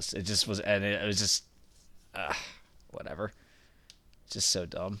be close. It just was, and it was just, whatever. It's just so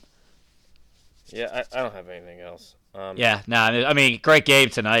dumb. Yeah, I don't have anything else. I mean, great game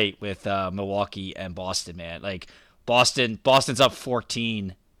tonight with Milwaukee and Boston, man. Like, Boston's up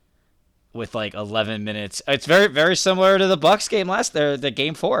 14 with like 11 minutes. It's very, very similar to the Bucks game the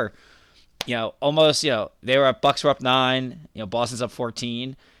game 4. You know, almost, you know, Bucks were up 9, you know, Boston's up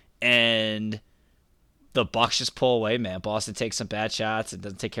 14, and the Bucks just pull away, man. Boston takes some bad shots and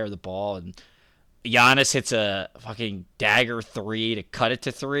doesn't take care of the ball, and Giannis hits a fucking dagger 3 to cut it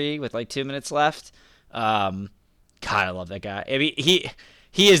to 3 with like 2 minutes left. God, I love that guy. I mean, he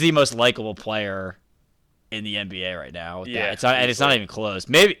is the most likable player in the NBA right now. Yeah, it's not even close.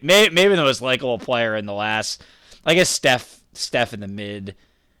 Maybe the most likable player in the last, I guess Steph in the mid,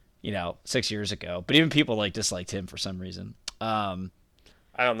 6 years ago. But even people disliked him for some reason.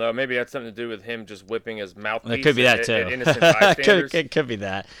 I don't know. Maybe that's something to do with him just whipping his mouthpiece. It could be that too. At innocent bystanders. It could be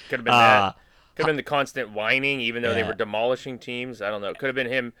that. Could have been that. Could have been the constant whining, even though they were demolishing teams. I don't know. It could have been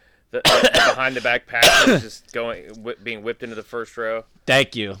him, the behind the back passes, just being whipped into the first row.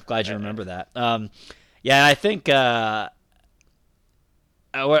 Thank you. Glad you remember that. Yeah, I think I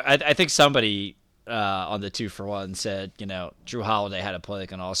think somebody on the 2 for 1 said, Drew Holiday had to play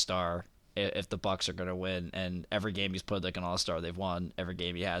like an all-star if the Bucks are going to win, and every game he's played like an all-star, they've won. Every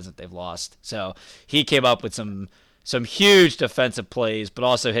game he hasn't, they've lost. So he came up with some huge defensive plays, but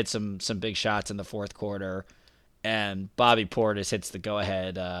also hit some big shots in the fourth quarter. And Bobby Portis hits the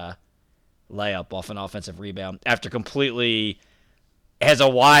go-ahead layup off an offensive rebound after completely has a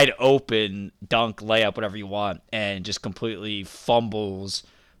wide open dunk, layup, whatever you want, and just completely fumbles,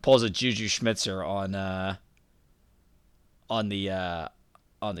 pulls a Juju Schmitzer on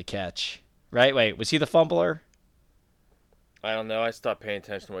the catch. Right? Wait, was he the fumbler? I don't know. I stopped paying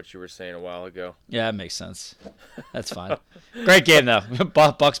attention to what you were saying a while ago. Yeah, that makes sense. That's fine. Great game, though.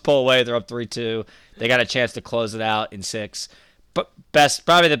 Bucks pull away. They're up 3-2. They got a chance to close it out in 6. But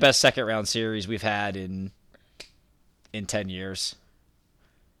probably the best second-round series we've had in 10 years.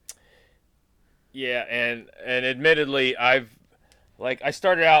 Yeah, and admittedly, I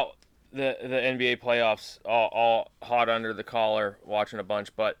started out the NBA playoffs all hot under the collar, watching a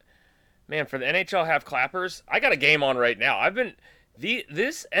bunch, but man, for the NHL half clappers, I got a game on right now. These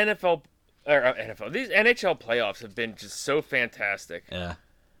NHL playoffs have been just so fantastic. Yeah.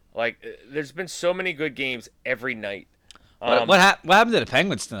 There's been so many good games every night. What happened to the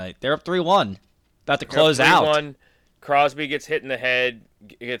Penguins tonight? They're up 3-1, about to close out. Crosby gets hit in the head,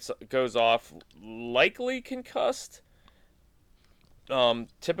 goes off, likely concussed.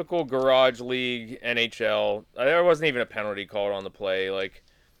 Typical garage league NHL. There wasn't even a penalty called on the play.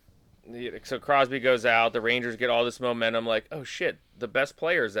 So Crosby goes out. The Rangers get all this momentum. Oh shit, the best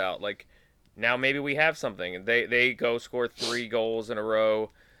player's out. Now maybe we have something. And they go score 3 goals in a row.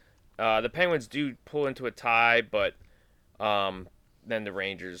 The Penguins do pull into a tie, but then the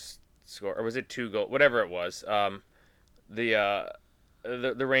Rangers score, or was it 2 goals? Whatever it was. The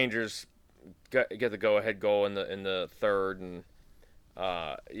Rangers get the go-ahead goal in the third, and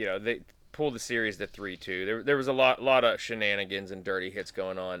they pulled the series to 3-2. There was a lot of shenanigans and dirty hits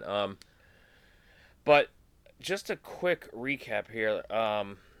going on. But just a quick recap here.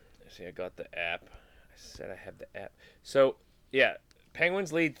 See, I got the app. I said I have the app. So yeah,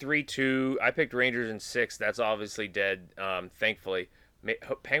 Penguins lead 3-2. I picked Rangers in 6. That's obviously dead. Thankfully,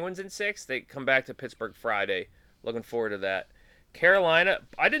 Penguins in 6. They come back to Pittsburgh Friday. Looking forward to that. Carolina,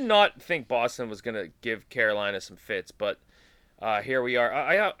 I did not think Boston was going to give Carolina some fits, but here we are.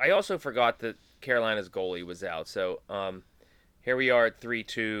 I also forgot that Carolina's goalie was out, so here we are at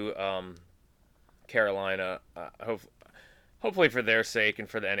 3-2. Carolina, hopefully for their sake and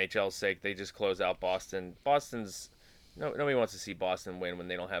for the NHL's sake, they just close out Boston. Nobody wants to see Boston win when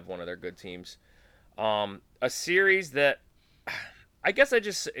they don't have one of their good teams. A series that I guess I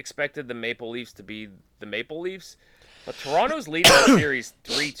just expected the Maple Leafs to be the Maple Leafs, but Toronto's leading the series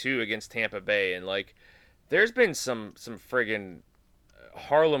 3-2 against Tampa Bay, and there's been some friggin'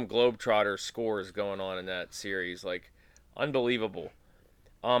 Harlem Globetrotter scores going on in that series, unbelievable.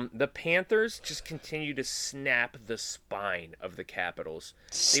 The Panthers just continue to snap the spine of the Capitals.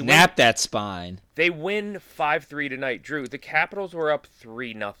 Snap that spine. They win 5-3 tonight. Drew, the Capitals were up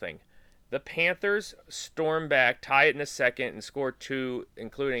 3-0. The Panthers storm back, tie it in the second, and score 2,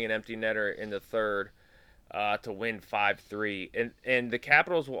 including an empty netter in the third, to win 5-3. And the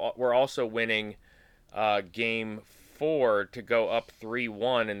Capitals were also winning Game 4 to go up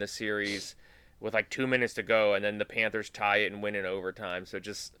 3-1 in the series with 2 minutes to go, and then the Panthers tie it and win in overtime. So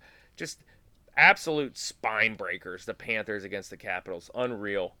just absolute spine breakers, the Panthers against the Capitals.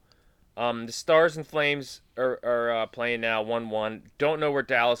 Unreal. The Stars and Flames are playing now 1-1. Don't know where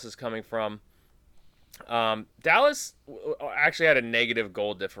Dallas is coming from. Dallas actually had a negative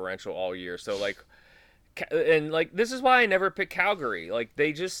goal differential all year. So this is why I never pick Calgary.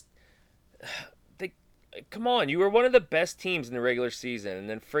 Come on, you were one of the best teams in the regular season, and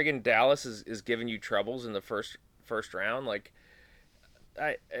then friggin' Dallas is giving you troubles in the first round.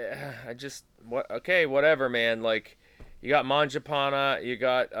 Whatever, man. You got Manjapana, you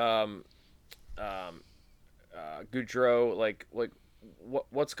got Goudreau,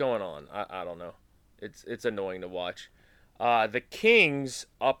 what's going on? I don't know. It's annoying to watch. The Kings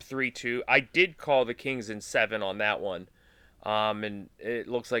up 3-2. I did call the Kings in 7 on that one. And it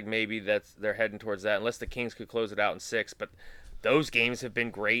looks like maybe they're heading towards that, unless the Kings could close it out in 6. But those games have been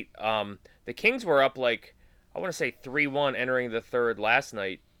great. The Kings were up I want to say 3-1 entering the third last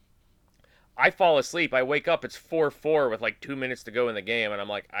night. I fall asleep. I wake up. It's 4-4 with 2 minutes to go in the game, and I'm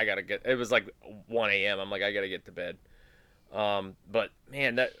like, I gotta get. It was 1 a.m. I'm like, I gotta get to bed. But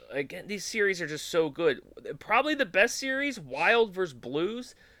man, that again, these series are just so good. Probably the best series, Wild versus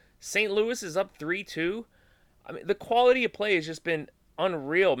Blues. St. Louis is up 3-2. I mean, the quality of play has just been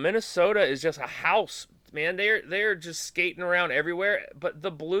unreal. Minnesota is just a house, man. They're just skating around everywhere. But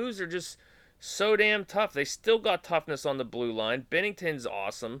the Blues are just so damn tough. They still got toughness on the blue line. Bennington's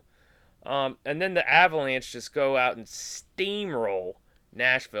awesome. And then the Avalanche just go out and steamroll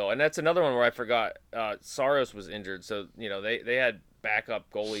Nashville. And that's another one where I forgot Saros was injured. So, they had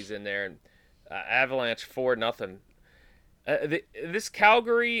backup goalies in there. And Avalanche 4-0. This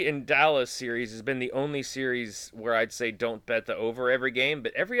Calgary and Dallas series has been the only series where I'd say don't bet the over every game.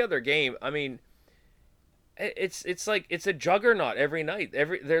 But every other game, I mean, it's a juggernaut every night.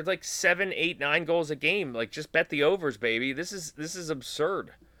 There's 7, 8, 9 goals a game. Just bet the overs, baby. This is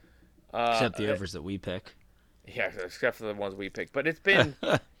absurd. Except the overs that we pick. Yeah, except for the ones we pick. But it's been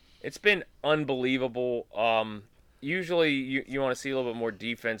unbelievable. Usually you want to see a little bit more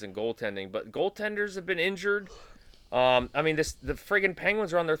defense and goaltending, but goaltenders have been injured. I mean, the friggin'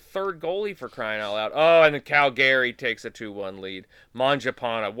 Penguins are on their third goalie, for crying out loud. Oh, and then Calgary takes a 2-1 lead.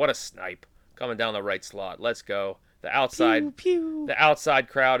 Mangiapane, what a snipe, coming down the right slot. Let's go. The outside, Pew, pew. The outside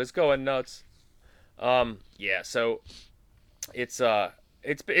crowd is going nuts. Yeah. So it's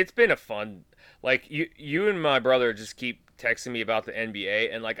been a fun. You and my brother just keep texting me about the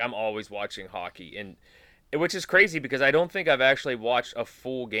NBA, and I'm always watching hockey, and which is crazy because I don't think I've actually watched a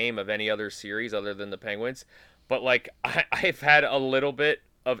full game of any other series other than the Penguins. But I've had a little bit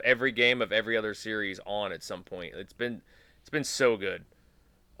of every game of every other series on at some point. It's been so good.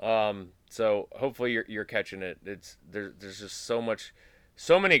 So hopefully you're catching it. There's just so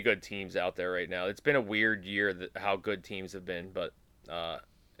many good teams out there right now. It's been a weird year how good teams have been. But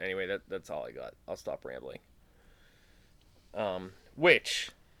anyway, that's all I got. I'll stop rambling.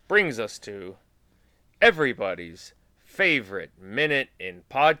 Which brings us to everybody's favorite minute in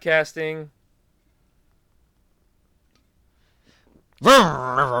podcasting.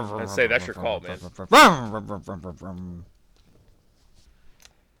 I'd say that's your call, man.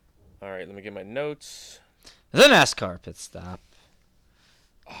 All right, let me get my notes. The NASCAR pit stop.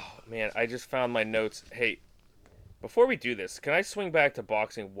 Oh, man, I just found my notes. Hey, before we do this, can I swing back to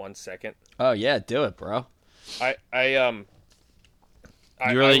boxing 1 second? Oh yeah, do it, bro. You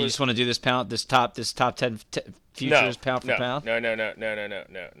really just want to do this top 10 futures pound for pound? No.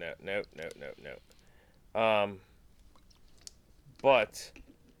 But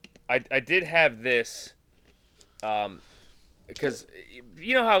I did have this, because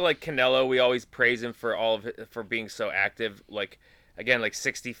you know how Canelo, we always praise him for being so active.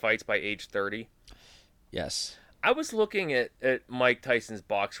 60 fights by age 30. Yes. I was looking at Mike Tyson's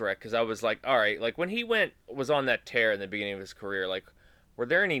box rec because I was like, all right, when he was on that tear in the beginning of his career, were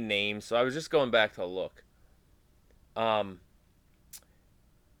there any names? So I was just going back to look.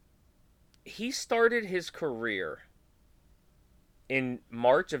 He started his career in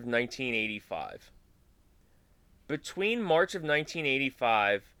March of 1985. Between March of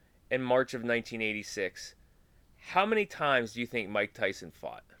 1985 and March of 1986, how many times do you think Mike Tyson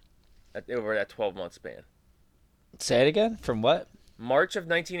fought over that 12-month span? Say it again. From what? March of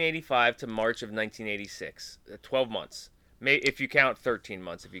 1985 to March of 1986. 12 months. If you count 13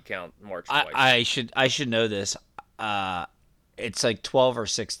 months, if you count March twice. I should know this. It's 12 or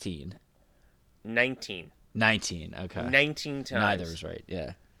 16. 19. 19, okay. 19 times. Neither was right,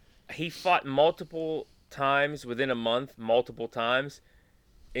 yeah. He fought multiple times within a month, multiple times,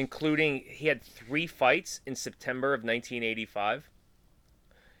 including he had 3 fights in September of 1985.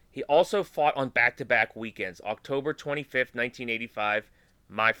 He also fought on back-to-back weekends, October 25th, 1985,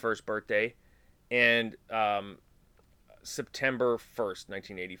 my first birthday, and September 1st,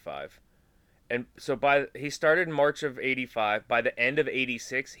 1985. And so he started in March of 85. By the end of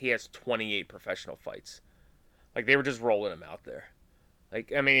 86, he has 28 professional fights. They were just rolling him out there.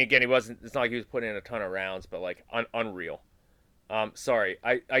 I mean, again, it's not like he was putting in a ton of rounds, but unreal. Sorry,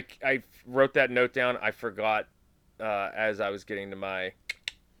 I wrote that note down. I forgot as I was getting to my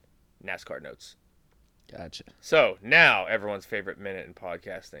NASCAR notes. Gotcha. So now everyone's favorite minute in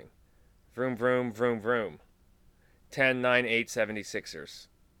podcasting. Vroom, vroom, vroom, vroom. 10, 9, 8, 76ers.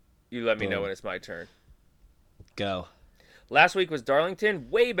 You let me know when it's my turn. Go. Last week was Darlington.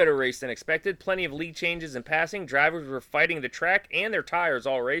 Way better race than expected. Plenty of lead changes and passing. Drivers were fighting the track and their tires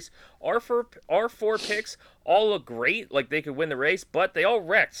all race. Our four picks all look great, like they could win the race, but they all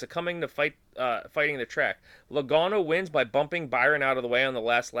wrecked, succumbing to fighting the track. Logano wins by bumping Byron out of the way on the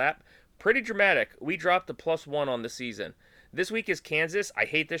last lap. Pretty dramatic. We dropped the +1 on the season. This week is Kansas. I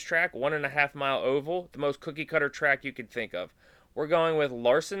hate this track. 1.5 mile oval. The most cookie cutter track you could think of. We're going with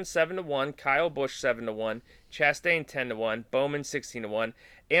Larson 7-1, Kyle Busch 7-1, Chastain 10-1, Bowman 16-1,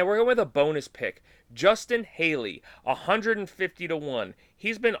 and we're going with a bonus pick. Justin Haley 150-1.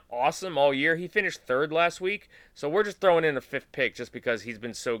 He's been awesome all year. He finished third last week, so we're just throwing in a fifth pick just because he's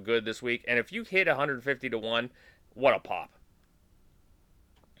been so good this week. And if you hit 150-1, what a pop.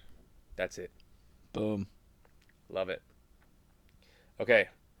 That's it. Boom. Love it. Okay,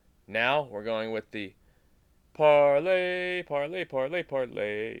 now we're going with the parlay.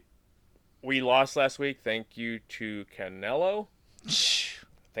 We lost last week. Thank you to Canelo.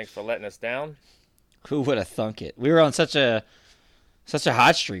 Thanks for letting us down. Who would have thunk it? We were on such a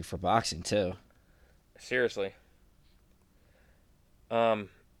hot streak for boxing too. Seriously.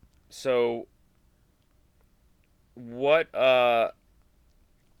 So what are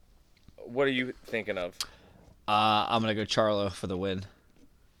you thinking of? I'm gonna go Charlo for the win.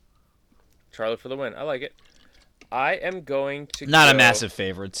 Charlo for the win. I like it. I am going to Not go... a massive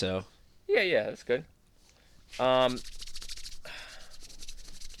favorite, so. Yeah, that's good. You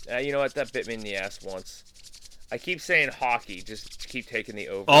know what? That bit me in the ass once. I keep saying hockey. Just keep taking the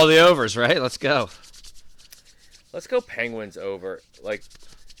over. All the overs, right? Let's go. Let's go Penguins over. Like,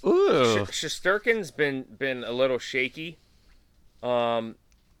 Ooh. Shesterkin's been a little shaky. And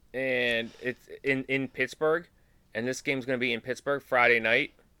it's in Pittsburgh, and this game's going to be in Pittsburgh Friday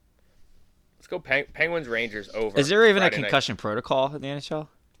night. Let's go Penguins Rangers over. Is there even Friday a concussion protocol in the NHL?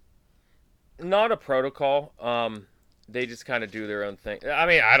 Not a protocol. They just kind of do their own thing. I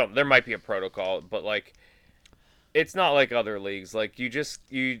mean, there might be a protocol, but like, it's not like other leagues. Like you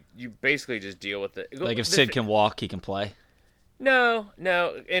basically just deal with it. Like if Sid can walk, he can play. No.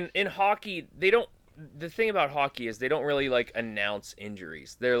 In hockey, they don't. The thing about hockey is they don't really like announce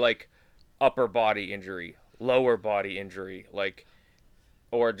injuries. They're like upper body injury, lower body injury, like,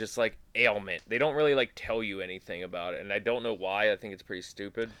 or just like ailment. They don't really like tell you anything about it, and I don't know why. I think it's pretty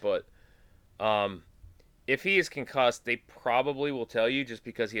stupid, but if he is concussed, they probably will tell you just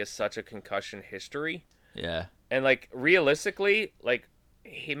because he has such a concussion history. Yeah. And like realistically, like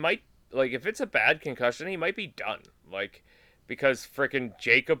he might, like if it's a bad concussion, he might be done. Like, because frickin'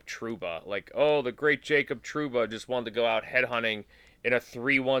 Jacob Trouba, like, oh, the great Jacob Trouba just wanted to go out headhunting in a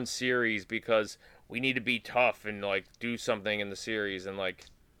 3-1 series because we need to be tough and like do something in the series, and like,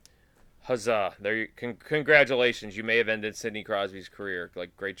 huzzah! There, congratulations, you may have ended Sidney Crosby's career.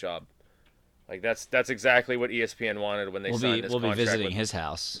 Like, great job. Like that's exactly what ESPN wanted when they signed this contract. We'll be visiting his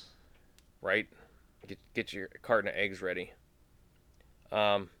house, right? Get your carton of eggs ready.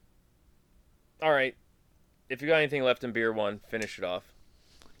 All right. If you got anything left in beer one, finish it off.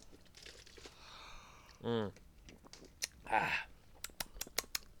 One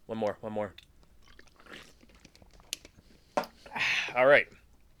more. All right.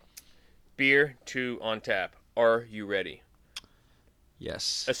 Beer 2 on tap. Are you ready?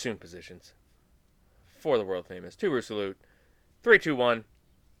 Yes. Assume positions. For the world famous Tuber salute. 3, 2, 1.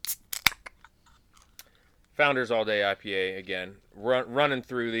 Founders All Day IPA again. Running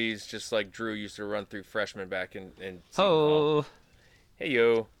through these just like Drew used to run through freshmen back in Ho. Hey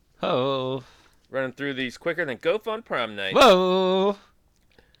yo. Ho. Running through these quicker than Go Fun Prom Night. Whoa.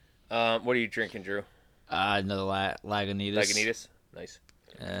 What are you drinking, Drew? Another Lagunitas. Lagunitas? Nice.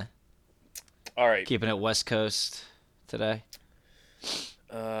 Yeah. All right. Keeping it West Coast today.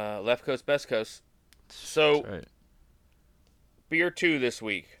 Left coast, best coast. So, right. Beer 2 this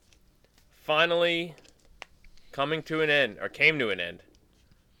week. Finally came to an end.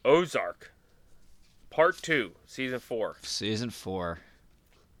 Ozark. Part 2, Season 4. Season 4.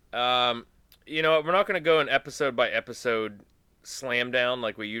 You know, we're not going to go an episode by episode slam down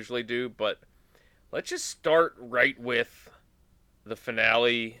like we usually do, but let's just start right with the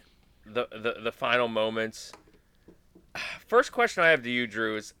finale, the final moments. First question I have to you,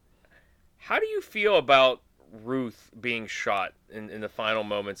 Drew, is how do you feel about Ruth being shot in the final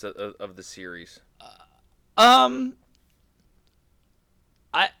moments of the series?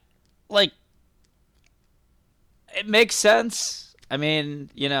 It makes sense. I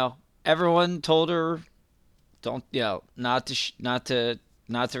mean, everyone told her, not to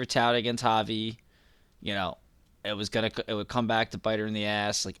retaliate against Javi. It would come back to bite her in the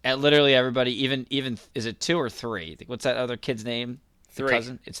ass. Like, literally everybody, even is it 2 or 3? What's that other kid's name? 3. The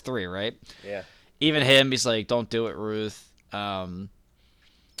cousin? It's 3, right? Yeah. even him, he's like, "Don't do it, Ruth."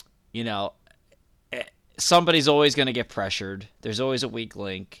 You know, somebody's always going to get pressured. There's always a weak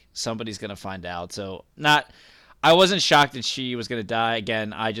link. Somebody's going to find out. So I wasn't shocked that she was going to die.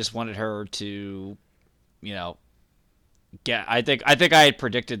 Again, I just wanted her to, you know, I think I had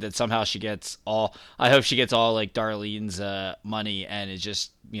predicted that somehow she gets all. I hope she gets all like Darlene's money and is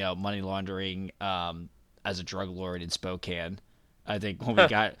just, you know, money laundering as a drug lord in Spokane. I think when we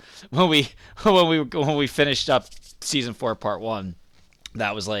got when we finished up season 4 part 1.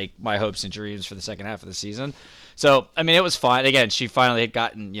 That was like my hopes and dreams for the second half of the season. So, I mean, it was fine. Again, she finally had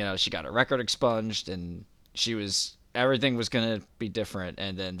gotten, you know, she got her record expunged and everything was going to be different.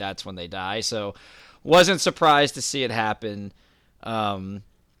 And then that's when they die. So, wasn't surprised to see it happen. You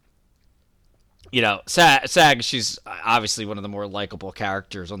know, Sag, she's obviously one of the more likable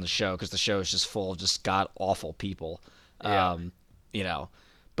characters on the show because the show is just full of just god awful people. Yeah. You know,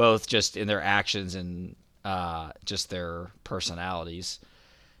 both just in their actions and just their personalities.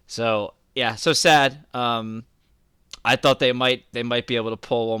 So yeah, so sad. I thought they might be able to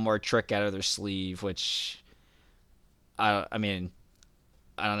pull one more trick out of their sleeve, which I mean,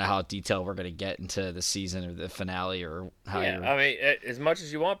 I don't know how detailed we're gonna get into the season or the finale or how. Yeah, I mean, as much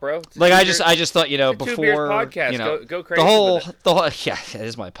as you want, bro. Like I just thought, you know, Two before Beers podcast, you know, go crazy. The whole yeah, it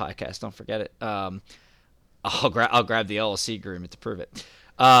is my podcast. Don't forget it. I'll grab the LLC agreement to prove it.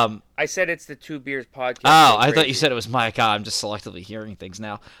 I said it's the Two Beers podcast. Oh, I thought you said it was my God. I'm just selectively hearing things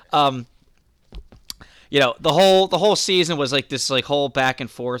now. You know, the whole season was like this like whole back and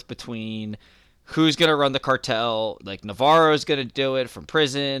forth between who's gonna run the cartel. Like Navarro's gonna do it from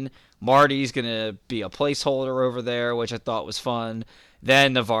prison. Marty's gonna be a placeholder over there, which I thought was fun.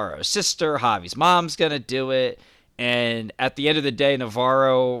 Then Navarro's sister, Javi's mom's gonna do it. And at the end of the day,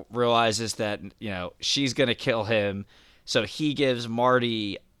 Navarro realizes that, you know, she's gonna kill him. So he gives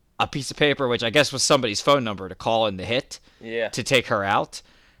Marty a piece of paper, which I guess was somebody's phone number to call in the hit to take her out.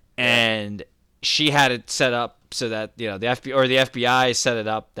 And she had it set up so that, you know, the FBI set it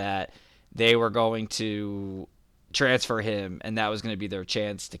up that they were going to transfer him and that was going to be their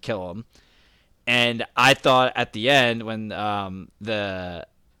chance to kill him. And I thought at the end when the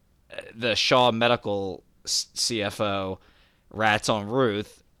Shaw Medical CFO rats on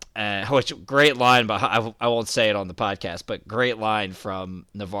Ruth, which great line, but I won't say it on the podcast, but great line from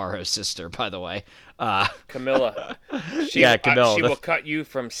Navarro's sister, by the way. Camilla. Camilla. She will cut you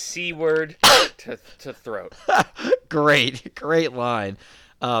from C word to throat. Great line.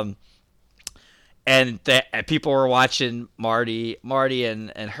 And people were watching Marty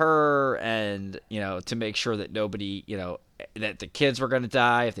and her, and, you know, to make sure that nobody, you know, that the kids were going to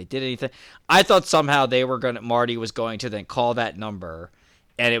die if they did anything. I thought somehow Marty was going to then call that number.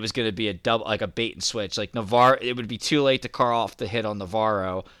 And it was going to be a double, like a bait and switch. Like Navarro, it would be too late to call off the hit on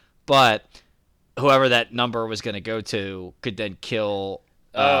Navarro, but whoever that number was going to go to could then kill.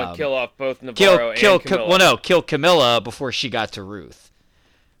 Kill off both Navarro and Camilla. Kill Camilla before she got to Ruth.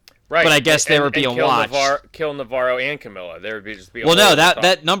 Right, but I guess they were being watched. Kill Navarro and Camilla. There would just be. Well, no,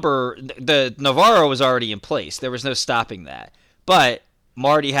 that number, the Navarro was already in place. There was no stopping that. But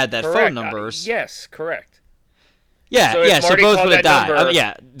Marty had that phone numbers. Yes, correct. Yeah, so both would have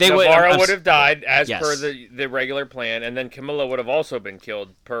died. Navarro would have died as per the regular plan, and then Camilla would have also been killed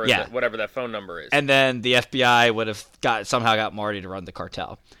per whatever that phone number is. And then the FBI would have somehow got Marty to run the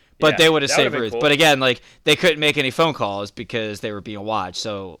cartel. But they would have saved Ruth. Cool. But again, like they couldn't make any phone calls because they were being watched,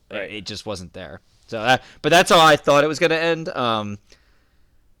 so it just wasn't there. So but that's how I thought it was going to end. I'm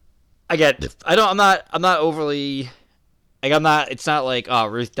not overly like it's not like, oh,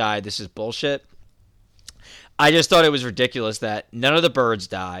 Ruth died, this is bullshit. I just thought it was ridiculous that none of the birds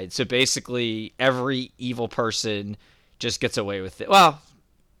died. So basically, every evil person just gets away with it. Well,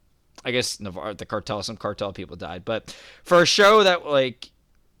 I guess some cartel people died. But for a show that, like,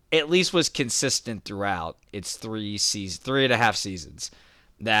 at least was consistent throughout its 3.5 seasons,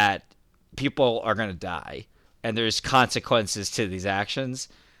 that people are going to die. And there's consequences to these actions.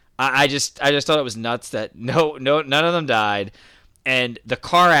 I just thought it was nuts that none of them died. And the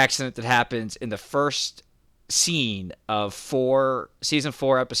car accident that happens in the first scene of season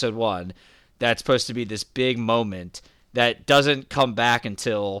 4 episode 1, that's supposed to be this big moment that doesn't come back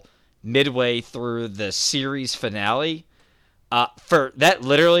until midway through the series finale, for that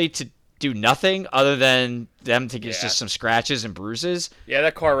literally to do nothing other than them to get just some scratches and bruises. Yeah,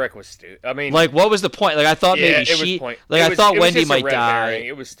 that car wreck was stupid. I mean, like, what was the point? Like, I thought maybe I thought Wendy might die.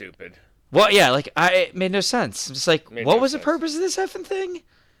 It was stupid. Well, yeah, like it made no sense. I'm just like, what was the purpose of this effing thing?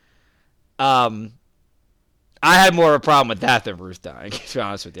 I had more of a problem with that than Ruth dying, to be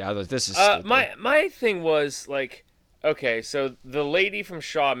honest with you. I was this is stupid. My thing was, like, okay, so the lady from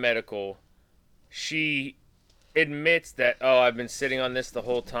Shaw Medical she admits that, oh, I've been sitting on this the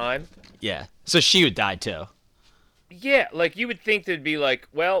whole time. Yeah. So she would die too. Yeah, like you would think they'd be like,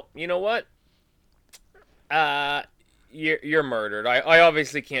 well, you know what? You're murdered. I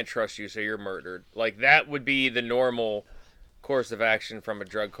obviously can't trust you, so you're murdered. Like that would be the normal course of action from a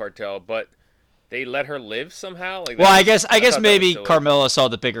drug cartel, but they let her live somehow. Like, Well, I I guess thought maybe that was silly. Carmilla saw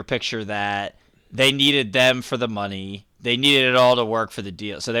the bigger picture that they needed them for the money. They needed it all to work for the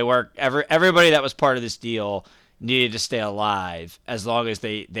deal. So they work everybody that was part of this deal needed to stay alive as long as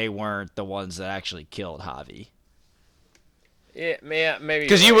they weren't the ones that actually killed Javi. Yeah, maybe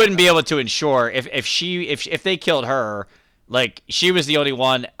Because you you're right. wouldn't be able to ensure if they killed her, like she was the only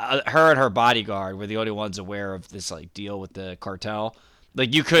one. Her and her bodyguard were the only ones aware of this like deal with the cartel.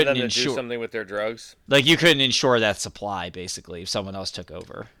 Like you For them couldn't to do ensure, something with their drugs. like you couldn't ensure that supply basically if someone else took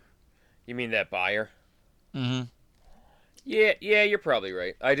over. You mean that buyer? Mm-hmm. Yeah, you're probably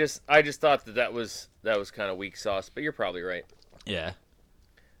right. I just thought that was kind of weak sauce, but you're probably right. Yeah.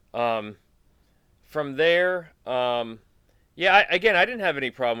 From there, yeah, I didn't have any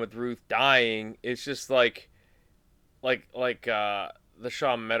problem with Ruth dying. It's just like the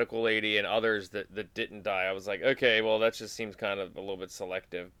Shaw medical lady and others that didn't die. I was like, okay, well that just seems kind of a little bit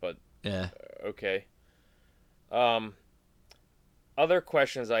selective, but Yeah. okay. Other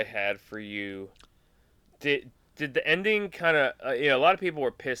questions I had for you. Did the ending kind of a lot of people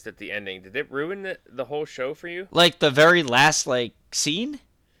were pissed at the ending. Did it ruin the whole show for you? Like the very last like scene.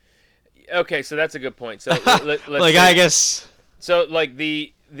 Okay, so that's a good point. So let's Like say- I guess. So like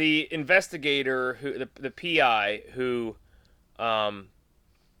the investigator who the PI who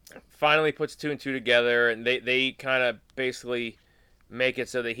finally puts two and two together, and they kind of basically make it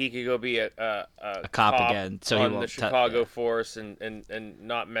so that he could go be a cop again, so he on won't the te- Chicago yeah. force and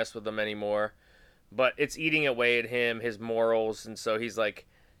not mess with them anymore. But it's eating away at him, his morals, and so he's like,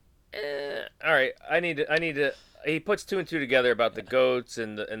 all right, I need to. He puts two and two together about the goats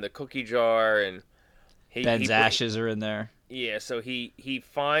and the cookie jar, and Ben's he ashes are in there. yeah, so he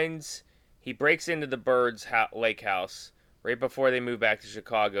breaks into the Birds' lake house right before they move back to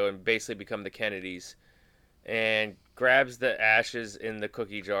Chicago and basically become the Kennedys, and grabs the ashes in the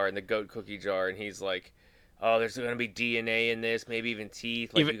cookie jar, in the goat cookie jar, and he's like, "Oh, there's going to be DNA in this, maybe even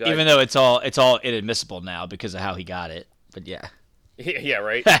teeth." Like Even though it's all inadmissible now because of how he got it. But yeah. yeah,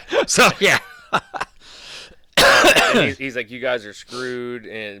 right. So yeah. And he's like, "You guys are screwed,"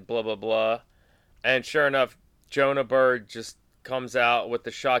 and blah blah blah. And sure enough, Jonah Bird just comes out with the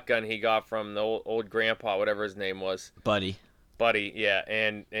shotgun he got from the old grandpa, whatever his name was. Buddy. Buddy, yeah,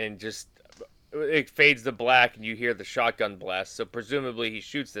 and just it fades to black, and you hear the shotgun blast. So presumably he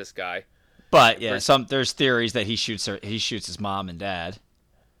shoots this guy. But yeah, there's theories that he shoots his mom and dad.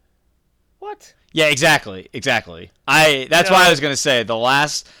 What? Yeah, exactly. That's why I was gonna say the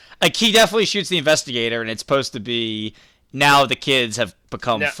last like he definitely shoots the investigator, and it's supposed to be now the kids have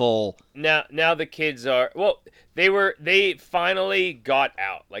become full. Now the kids are they finally got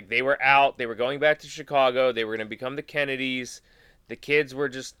out. Like they were out. They were going back to Chicago. They were going to become the Kennedys. The kids were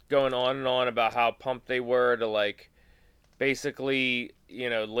just going on and on about how pumped they were to like basically,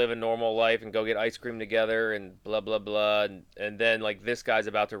 live a normal life and go get ice cream together and blah blah blah, and then like this guy's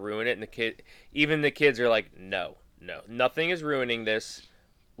about to ruin it, and the kids are like, no, nothing is ruining this.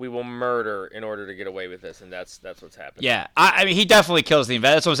 We will murder in order to get away with this, and that's what's happening. Yeah, I mean he definitely kills the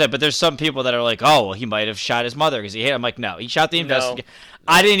investigator. That's what I'm saying. But there's some people that are like, oh, well, he might have shot his mother because he hit him. I'm like, no, he shot the investigator.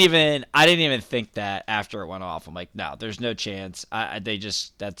 I didn't even think that after it went off. I'm like, no, there's no chance.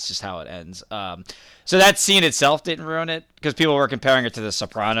 That's just how it ends. So that scene itself didn't ruin it because people were comparing it to The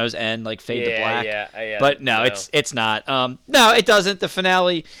Sopranos and like Fade to Black. Yeah. But no, it's not. No, it doesn't. The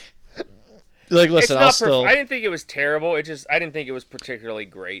finale. Like, listen, I'll still. I didn't think it was terrible. I didn't think it was particularly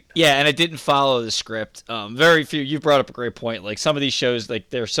great. Yeah, and it didn't follow the script. Very few. You brought up a great point. Like some of these shows, like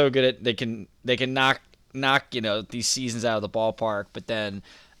they're so good at they can knock these seasons out of the ballpark, but then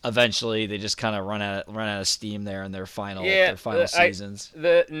eventually they just kind of run out of steam there in their final seasons.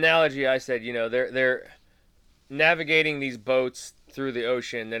 The analogy I said, they're navigating these boats through the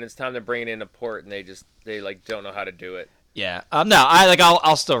ocean, then it's time to bring it into port, and they don't know how to do it. Yeah. No,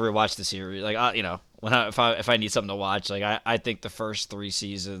 I'll still rewatch the series. Like if I need something to watch, like I think the first 3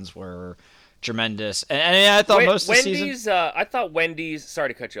 seasons were tremendous, and I thought most of the season. I thought Wendy's. Sorry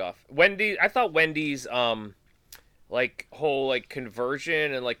to cut you off. I thought Wendy's like whole like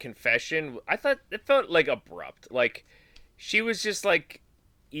conversion and like confession. I thought it felt like abrupt. Like she was just like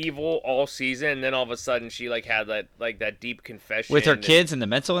evil all season, and then all of a sudden she like had that deep confession with her kids in the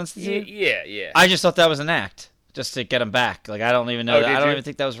mental institute. Yeah. I just thought that was an act. Just to get them back. Like, I don't even know. I don't you? even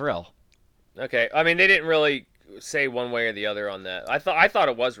think that was real. Okay. I mean, they didn't really say one way or the other on that. I thought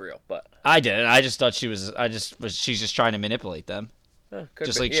it was real, but I didn't. I just thought she's just trying to manipulate them. could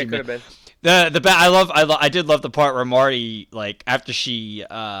Just be. like Yeah, she could have been. I did love the part where Marty, like, after she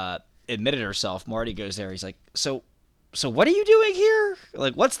admitted herself, Marty goes there. He's like, so what are you doing here?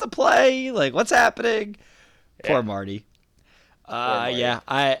 Like, what's the play? Like, what's happening? Poor Marty. Marty. Yeah,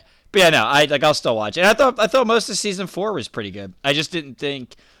 I'll still watch it. And I thought most of season 4 was pretty good. I just didn't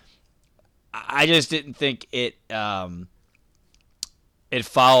think it it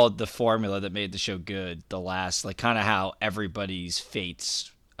followed the formula that made the show good. The last, like, kind of how everybody's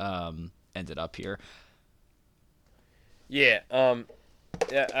fates ended up here. Yeah.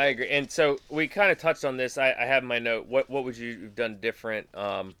 Yeah, I agree. And so we kind of touched on this. I have my note. What would you have done different?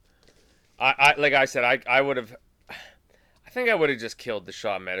 I like I said, I would have. I think I would have just killed the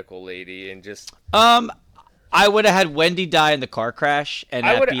Shaw medical lady and just. I would have had Wendy die in the car crash, and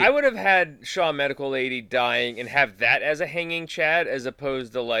I would have had Shaw medical lady dying and have that as a hanging Chad as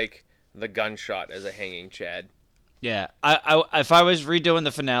opposed to like the gunshot as a hanging Chad. Yeah, I if I was redoing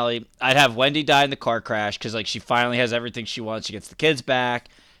the finale, I'd have Wendy die in the car crash because, like, she finally has everything she wants. She gets the kids back,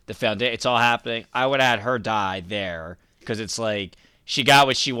 the foundation, it's all happening. I would have had her die there because it's like she got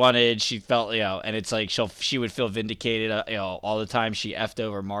what she wanted. She felt, and it's like she would feel vindicated, all the time she effed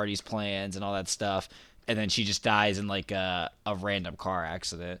over Marty's plans and all that stuff, and then she just dies in like a random car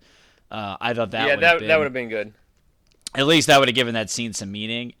accident. I thought that would have been good. At least that would have given that scene some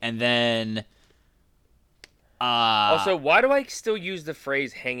meaning, and then. Also, why do I still use the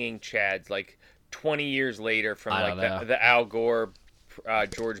phrase "hanging Chads" like 20 years later from like the Al Gore,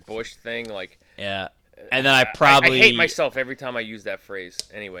 George Bush thing? Like, yeah, and then I hate myself every time I use that phrase.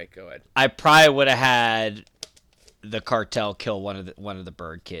 Anyway, go ahead. I probably would have had the cartel kill one of the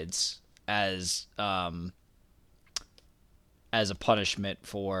bird kids as a punishment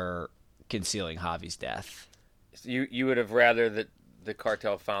for concealing Javi's death. You would have rather that the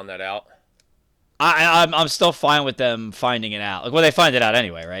cartel found that out. I'm still fine with them finding it out. Like, well, they find it out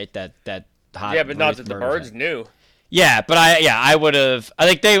anyway, right? That yeah, but not that the birds knew. Yeah, but I would have.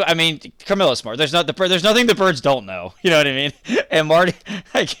 I mean, Carmilla's smart. There's nothing the birds don't know. You know what I mean? And Marty,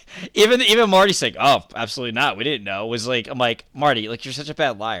 like, even Marty saying, "Oh, absolutely not. We didn't know." Was like, I'm like, Marty, like, you're such a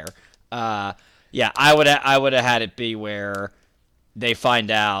bad liar. Yeah, I would have had it be where they find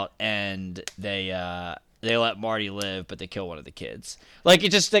out and they let Marty live, but they kill one of the kids. Like,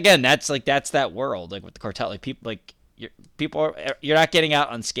 it just, again, that's that world, like with the cartel. Like, you're not getting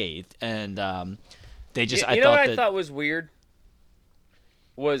out unscathed, and they just. I thought was weird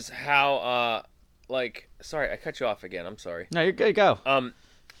was how sorry, I cut you off again. I'm sorry. No, you're good. Go.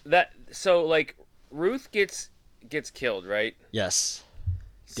 Ruth gets killed, right? Yes.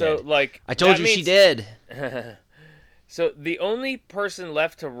 So Dead. like I told you she did. So the only person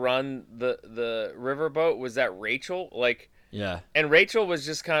left to run the riverboat was that Rachel, like, yeah. And Rachel was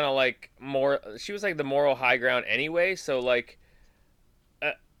just kind of like she was like the moral high ground anyway. So like,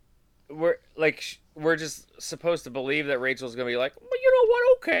 we're just supposed to believe that Rachel's gonna be like, well, you know what?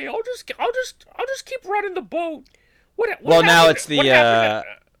 Okay, I'll just keep running the boat. What well, now happened? It's the.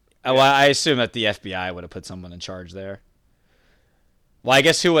 Well, I assume that the FBI would have put someone in charge there. Well, I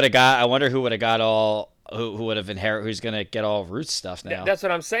guess who would have got? I wonder who would have got all. Who would have inherited? Who's gonna get all Ruth's stuff now? That's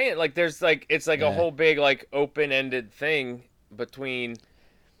what I'm saying. Like, there's like it's like a whole big like open-ended thing between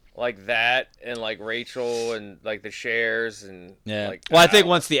like that and like Rachel and like the shares and like. Well, I think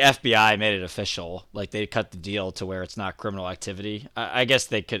once the FBI made it official, like they cut the deal to where it's not criminal activity. I guess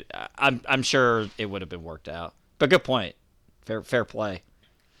they could. I'm sure it would have been worked out. But good point. Fair play.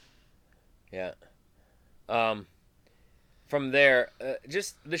 Yeah. From there,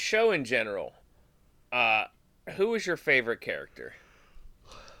 just the show in general. Who was your favorite character?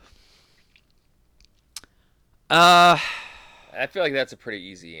 I feel like that's a pretty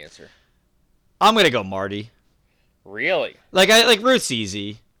easy answer. I'm gonna go Marty. Really? Like Ruth's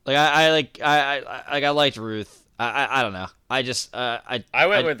easy. Like I liked Ruth. I don't know. I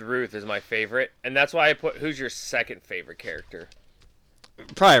went with Ruth as my favorite, and that's why I put. Who's your second favorite character?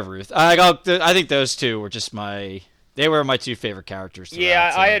 Probably Ruth. I think those two were just They were my two favorite characters.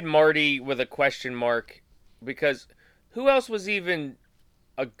 Yeah, I had Marty with a question mark because who else was even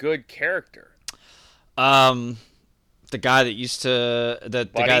a good character? The guy that used to the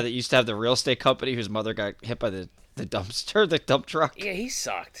guy that used to have the real estate company whose mother got hit by the dump truck. Yeah, he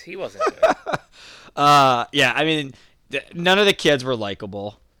sucked. He wasn't good. Yeah, I mean, none of the kids were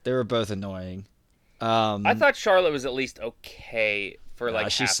likable. They were both annoying. I thought Charlotte was at least okay for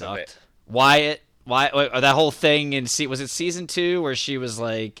like she half sucked. of it. Wyatt, that whole thing was it season 2 where she was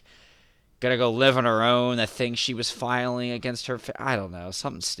like gonna go live on her own? That thing she was filing against her. I don't know,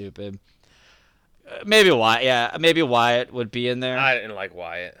 something stupid. maybe Wyatt. Yeah, maybe Wyatt would be in there. I didn't like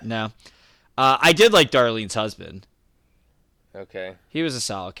Wyatt. No, I did like Darlene's husband. Okay. He was a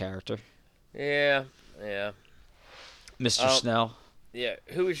solid character. Yeah. Mr. Snell. Yeah.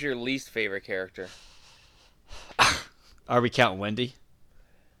 Who was your least favorite character? Are we counting Wendy?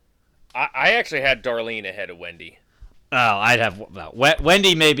 I actually had Darlene ahead of Wendy. Oh, I'd have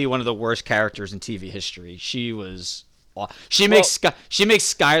Wendy. May be one of the worst characters in TV history. She was. She makes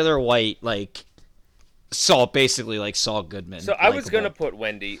Skylar White like basically like Saul Goodman. So I was gonna put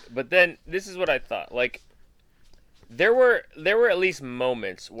Wendy, but then this is what I thought. Like, there were at least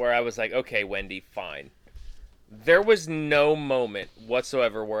moments where I was like, okay, Wendy, fine. There was no moment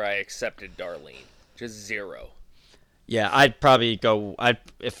whatsoever where I accepted Darlene. Just zero. Yeah, I'd probably go.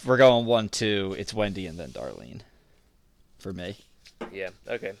 If we're going 1-2, it's Wendy and then Darlene. For me. Yeah.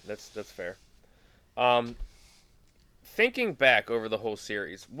 Okay. That's fair. Thinking back over the whole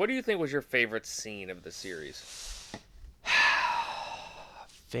series, what do you think was your favorite scene of the series?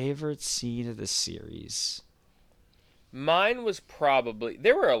 Favorite scene of the series. Mine was probably,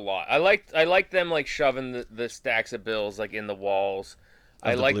 there were a lot. I liked them like shoving the stacks of bills like in the walls.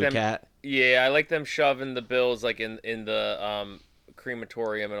 I like them. Cat. Yeah, I like them shoving the bills like in the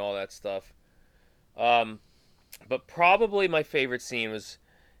crematorium and all that stuff. But probably my favorite scene was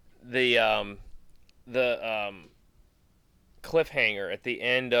the cliffhanger at the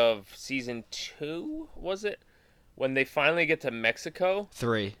end of season 2, was it? When they finally get to Mexico.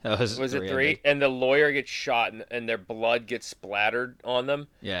 3. That was it 3? And the lawyer gets shot and their blood gets splattered on them.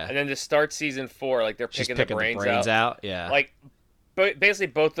 Yeah. And then to start season 4, like they're picking the brains out. Yeah. Like, but basically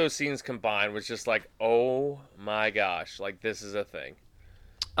both those scenes combined was just like, oh my gosh, like this is a thing.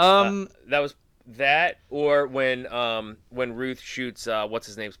 That was that, or when Ruth shoots what's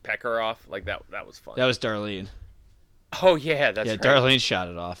his name's Pecker off, like that was fun. That was Darlene. Oh yeah, that's right. Darlene shot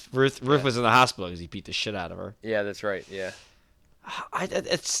it off. Ruth was in the hospital because he beat the shit out of her. Yeah, that's right. Yeah. I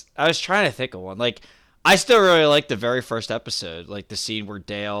was trying to think of one. Like, I still really like the very first episode, like the scene where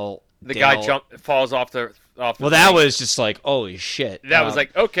Dale guy falls off the. Well, that was just like, holy shit. That was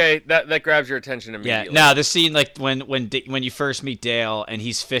like, okay, that grabs your attention immediately. Yeah, no, the scene like when you first meet Dale and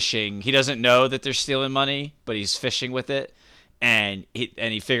he's fishing, he doesn't know that they're stealing money, but he's fishing with it, and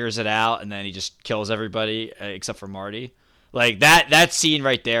he figures it out, and then he just kills everybody except for Marty. Like that scene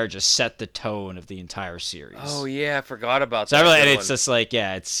right there just set the tone of the entire series. Oh yeah, I forgot about that. So and it's just like,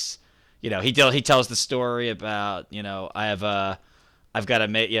 yeah, it's, he tells the story about, I've got a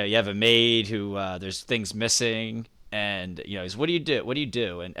maid. Yeah, you have a maid who there's things missing, and he's, what do you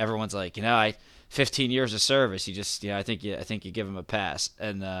do? And everyone's like, 15 years of service. You just, I think you give him a pass.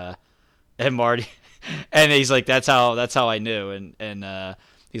 And Marty, and he's like, that's how I knew. And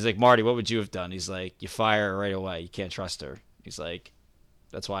he's like, Marty, what would you have done? He's like, you fire her right away. You can't trust her. He's like,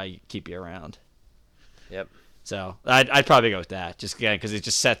 that's why I keep you around. Yep. So I'd probably go with that, just again because it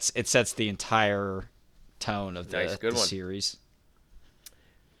sets the entire tone of the series.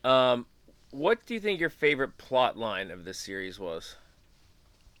 What do you think your favorite plot line of this series was?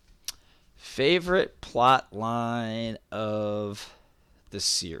 Favorite plot line of the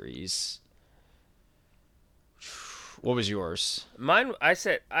series. What was yours? Mine, I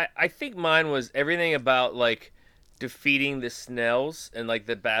think mine was everything about like defeating the Snells and like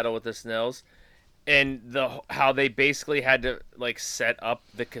the battle with the Snells, and how they basically had to like set up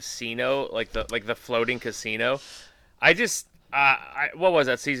the casino, like the floating casino. What was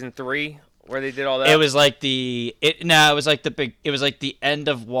that, season 3 where they did all that? It was like it was like the end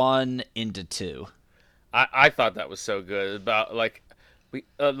of 1 into 2. I thought that was so good about like we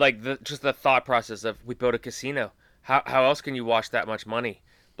just the thought process of we built a casino. How else can you wash that much money?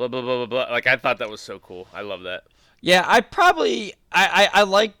 Blah blah blah blah blah. Like I thought that was so cool. I love that. Yeah, I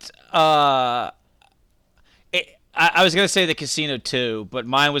liked I was gonna say the casino too, but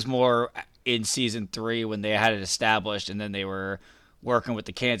mine was more in season 3 when they had it established, and then they were working with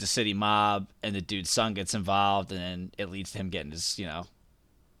the Kansas City mob, and the dude's son gets involved, and then it leads to him getting his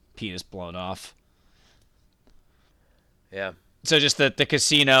penis blown off. Yeah. So just the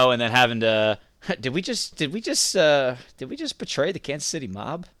casino, and then having to did we just betray the Kansas City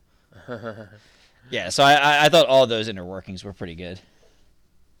mob? Yeah. So I thought all those inner workings were pretty good.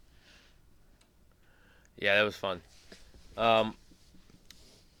 Yeah, that was fun.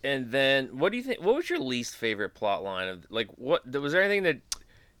 And then, what do you think? What was your least favorite plot line of like? What was there anything that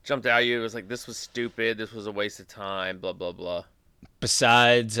jumped out at you? It was like, this was stupid. This was a waste of time. Blah blah blah.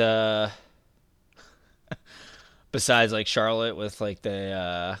 Besides like Charlotte with like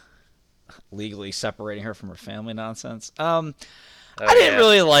the legally separating her from her family nonsense. I didn't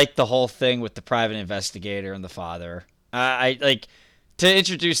really like the whole thing with the private investigator and the father. I like to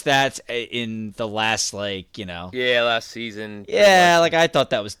introduce that in the last, like, Yeah, last season. yeah, like I thought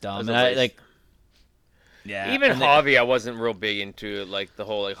that was dumb, was and a I waste. like, yeah, Even and they- Javi, I wasn't real big into like the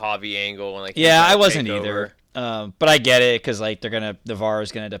whole like Javi angle and like he's yeah, gonna I wasn't take either. over. But I get it because like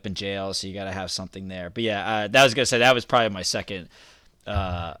Navarro's gonna end up in jail, so you got to have something there. But yeah, that was gonna say that was probably my second.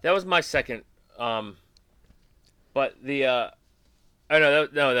 That was my second. But the oh no,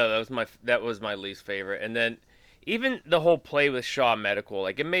 that was my least favorite. And then even the whole play with Shaw Medical,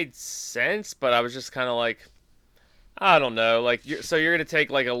 like it made sense, but I was just kind of like, I don't know, like so you're gonna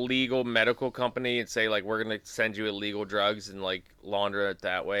take like a legal medical company and say like we're gonna send you illegal drugs and like launder it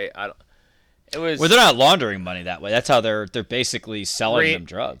that way. I don't. It was Well, they're not laundering money that way. That's how they're basically selling them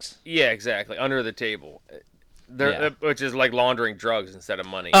drugs. yeah, exactly under the table. Yeah. Which is like laundering drugs instead of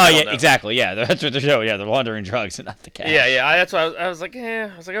money. Oh I don't yeah, know. exactly. Yeah, that's what they're showing. Yeah, they're laundering drugs and not the cash. Yeah. That's why I was like,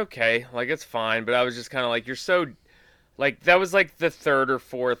 I was like, okay, like it's fine. But I was just kind of like, you're so, like that was like the third or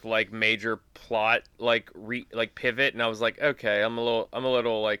fourth like major plot like pivot, and I was like, okay, I'm a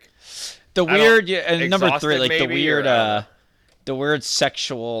little like The I weird, yeah, and number three, exhausted like maybe, or I don't know. the weird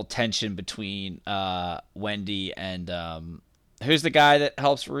sexual tension between Wendy and who's the guy that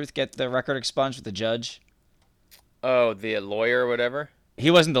helps Ruth get the record expunged with the judge? Oh, the lawyer or whatever.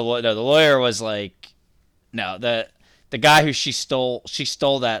 He wasn't the lawyer. No, the lawyer was like, no, the guy who she stole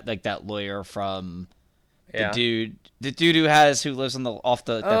that like that lawyer from Yeah. the dude who lives on the off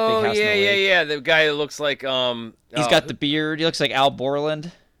the that Oh big house. yeah, in the lake. yeah. The guy that looks like He's got the beard. He looks like Al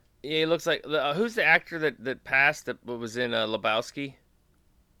Borland. yeah, he looks like who's the actor that passed that was in Lebowski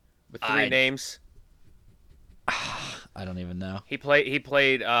with three I- names. I don't even know. He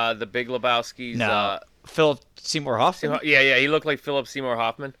played the Big Lebowski's. No, Philip Seymour Hoffman. Yeah. He looked like Philip Seymour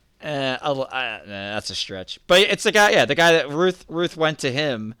Hoffman. Nah, that's a stretch. But it's the guy. Yeah, the guy that Ruth went to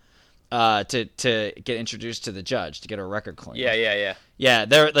him to get introduced to the judge to get her record claimed. Yeah. Yeah,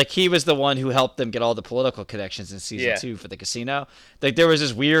 they're like he was the one who helped them get all the political connections in season Yeah. 2 for the casino. Like there was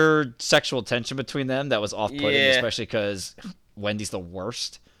this weird sexual tension between them that was off-putting, Yeah. especially because Wendy's the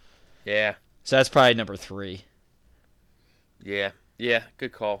worst. Yeah. So that's probably number 3. Yeah.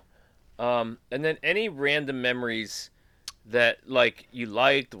 Good call. And then any random memories that like you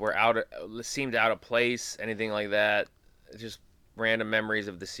liked were seemed out of place, anything like that? Just random memories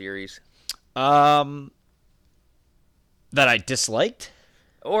of the series, That I disliked.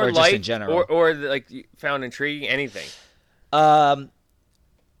 or just liked, in general? or like you found intriguing, anything.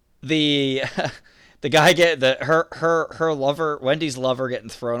 The the guy her lover, Wendy's lover, getting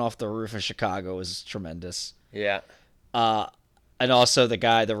thrown off the roof of Chicago was tremendous. Yeah. And also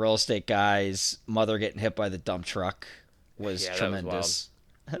the real estate guy's mother getting hit by the dump truck was Yeah, that was tremendous.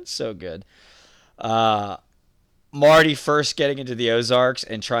 That's so good. Marty first getting into the Ozarks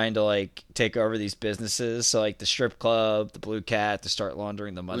and trying to like take over these businesses, so like the strip club, the Blue Cat, to start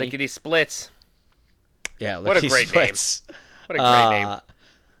laundering the money. Lickety splits. Yeah, What a Lickety great Splits. What a great name.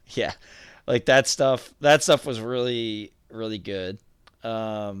 Yeah, like that stuff. That stuff was really, really good.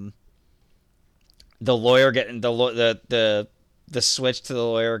 The lawyer getting the switch to the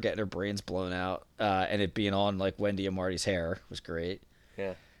lawyer getting her brains blown out, and it being on like Wendy and Marty's hair was great.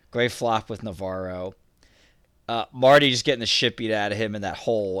 Yeah. Great flop with Navarro. Marty just getting the shit beat out of him in that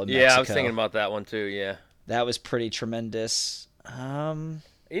hole in Yeah, Mexico. I was thinking about that one too. Yeah. That was pretty tremendous.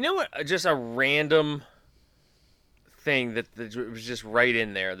 You know what? Just a random thing that was just right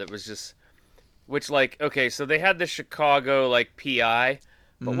in there. That was just, which like, okay, so they had the Chicago like PI,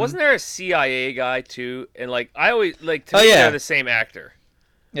 but wasn't there a CIA guy too? And like, I always like to Oh, me yeah. they're the same actor,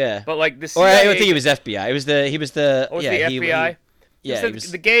 Yeah. but like the Or CIA. I think he was FBI. He was the Oh, was yeah, the FBI? yeah, the, he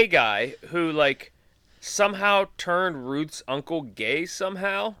was the gay guy who like somehow turned Ruth's uncle gay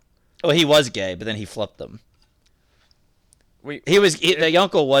somehow. well, he was gay, but then he flipped them. We The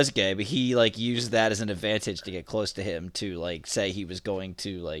uncle was gay, but he like used that as an advantage to get close to him to like say he was going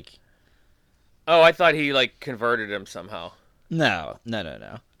to like oh, I thought he like converted him somehow. no.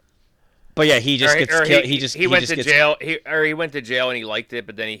 But yeah, he just gets killed. He went to gets, jail. He went to jail and he liked it,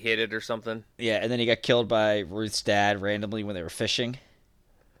 but then he hid it or something. Yeah, and then he got killed by Ruth's dad randomly when they were fishing.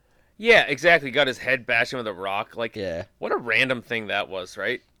 Yeah, exactly. Got his head bashed in with a rock. Like, Yeah, what a random thing that was,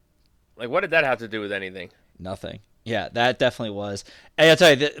 right? Like, what did that have to do with anything? nothing. Yeah, that definitely was. And I'll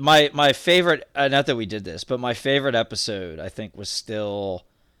tell you, my favorite. Not that we did this, but my favorite episode I think was still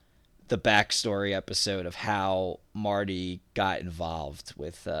the backstory episode of how Marty got involved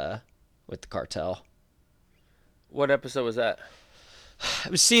with the cartel. What episode was that?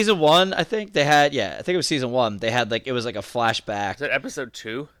 It was season 1, I think. They had, yeah, I think it was season 1. They had like, it was like a flashback. Was that episode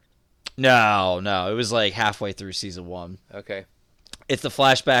 2? No, it was like halfway through season 1. Okay. It's the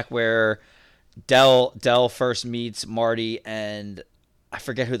flashback where Del first meets Marty and I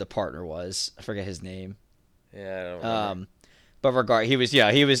forget who the partner was. I forget his name. Yeah, I don't remember. But he was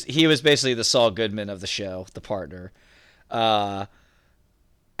basically the Saul Goodman of the show, the partner.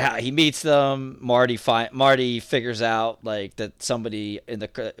 He meets them. Marty figures out like that somebody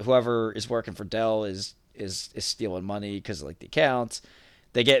whoever is working for Dell is stealing money because of like the accounts.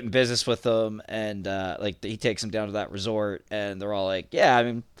 They get in business with them, and he takes them down to that resort, and they're all like, "Yeah, I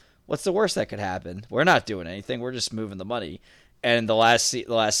mean, what's the worst that could happen? We're not doing anything. We're just moving the money." And the last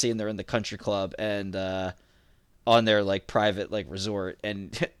scene, they're in the country club and on their like private like resort,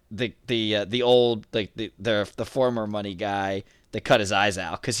 and the old like the former money guy, they cut his eyes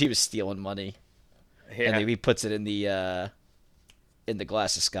out because he was stealing money, and he puts it in the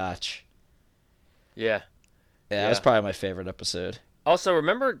glass of scotch. Yeah, that was probably my favorite episode. Also,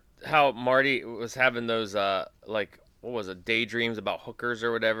 remember how Marty was having those what was it, daydreams about hookers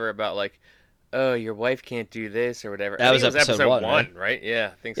or whatever, about like, oh, your wife can't do this or whatever. That was episode 1, right?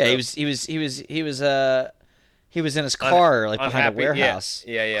 Yeah, I think so. Yeah, he was in his car behind a warehouse.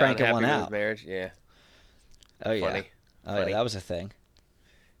 Yeah, cranking unhappy one with out. His marriage. Yeah. Oh yeah. Funny. Oh yeah, that was a thing.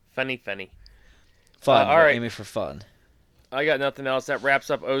 Funny. Fun. All right. Aiming for fun. I got nothing else. That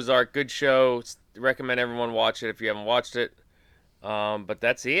wraps up Ozark. Good show. Recommend everyone watch it if you haven't watched it. But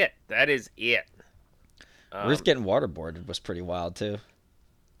that's it. That is it. Ruth getting waterboarded was pretty wild too.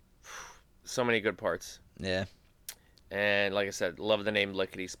 So many good parts. Yeah. And like I said, love the name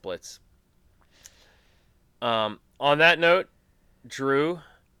Lickety Splits. On that note, Drew,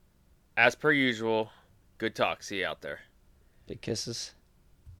 as per usual, good talk. See you out there. Big kisses.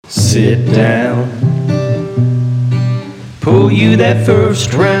 Sit down. Pull you that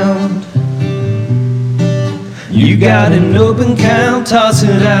first round. You got an open count, toss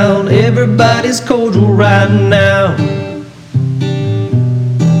it out. Everybody's cordial right now.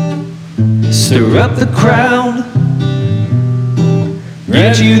 Stir up the crowd.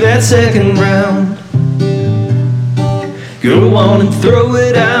 Get you that second round. Go on and throw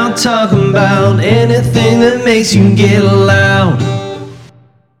it out. Talking about anything that makes you get loud.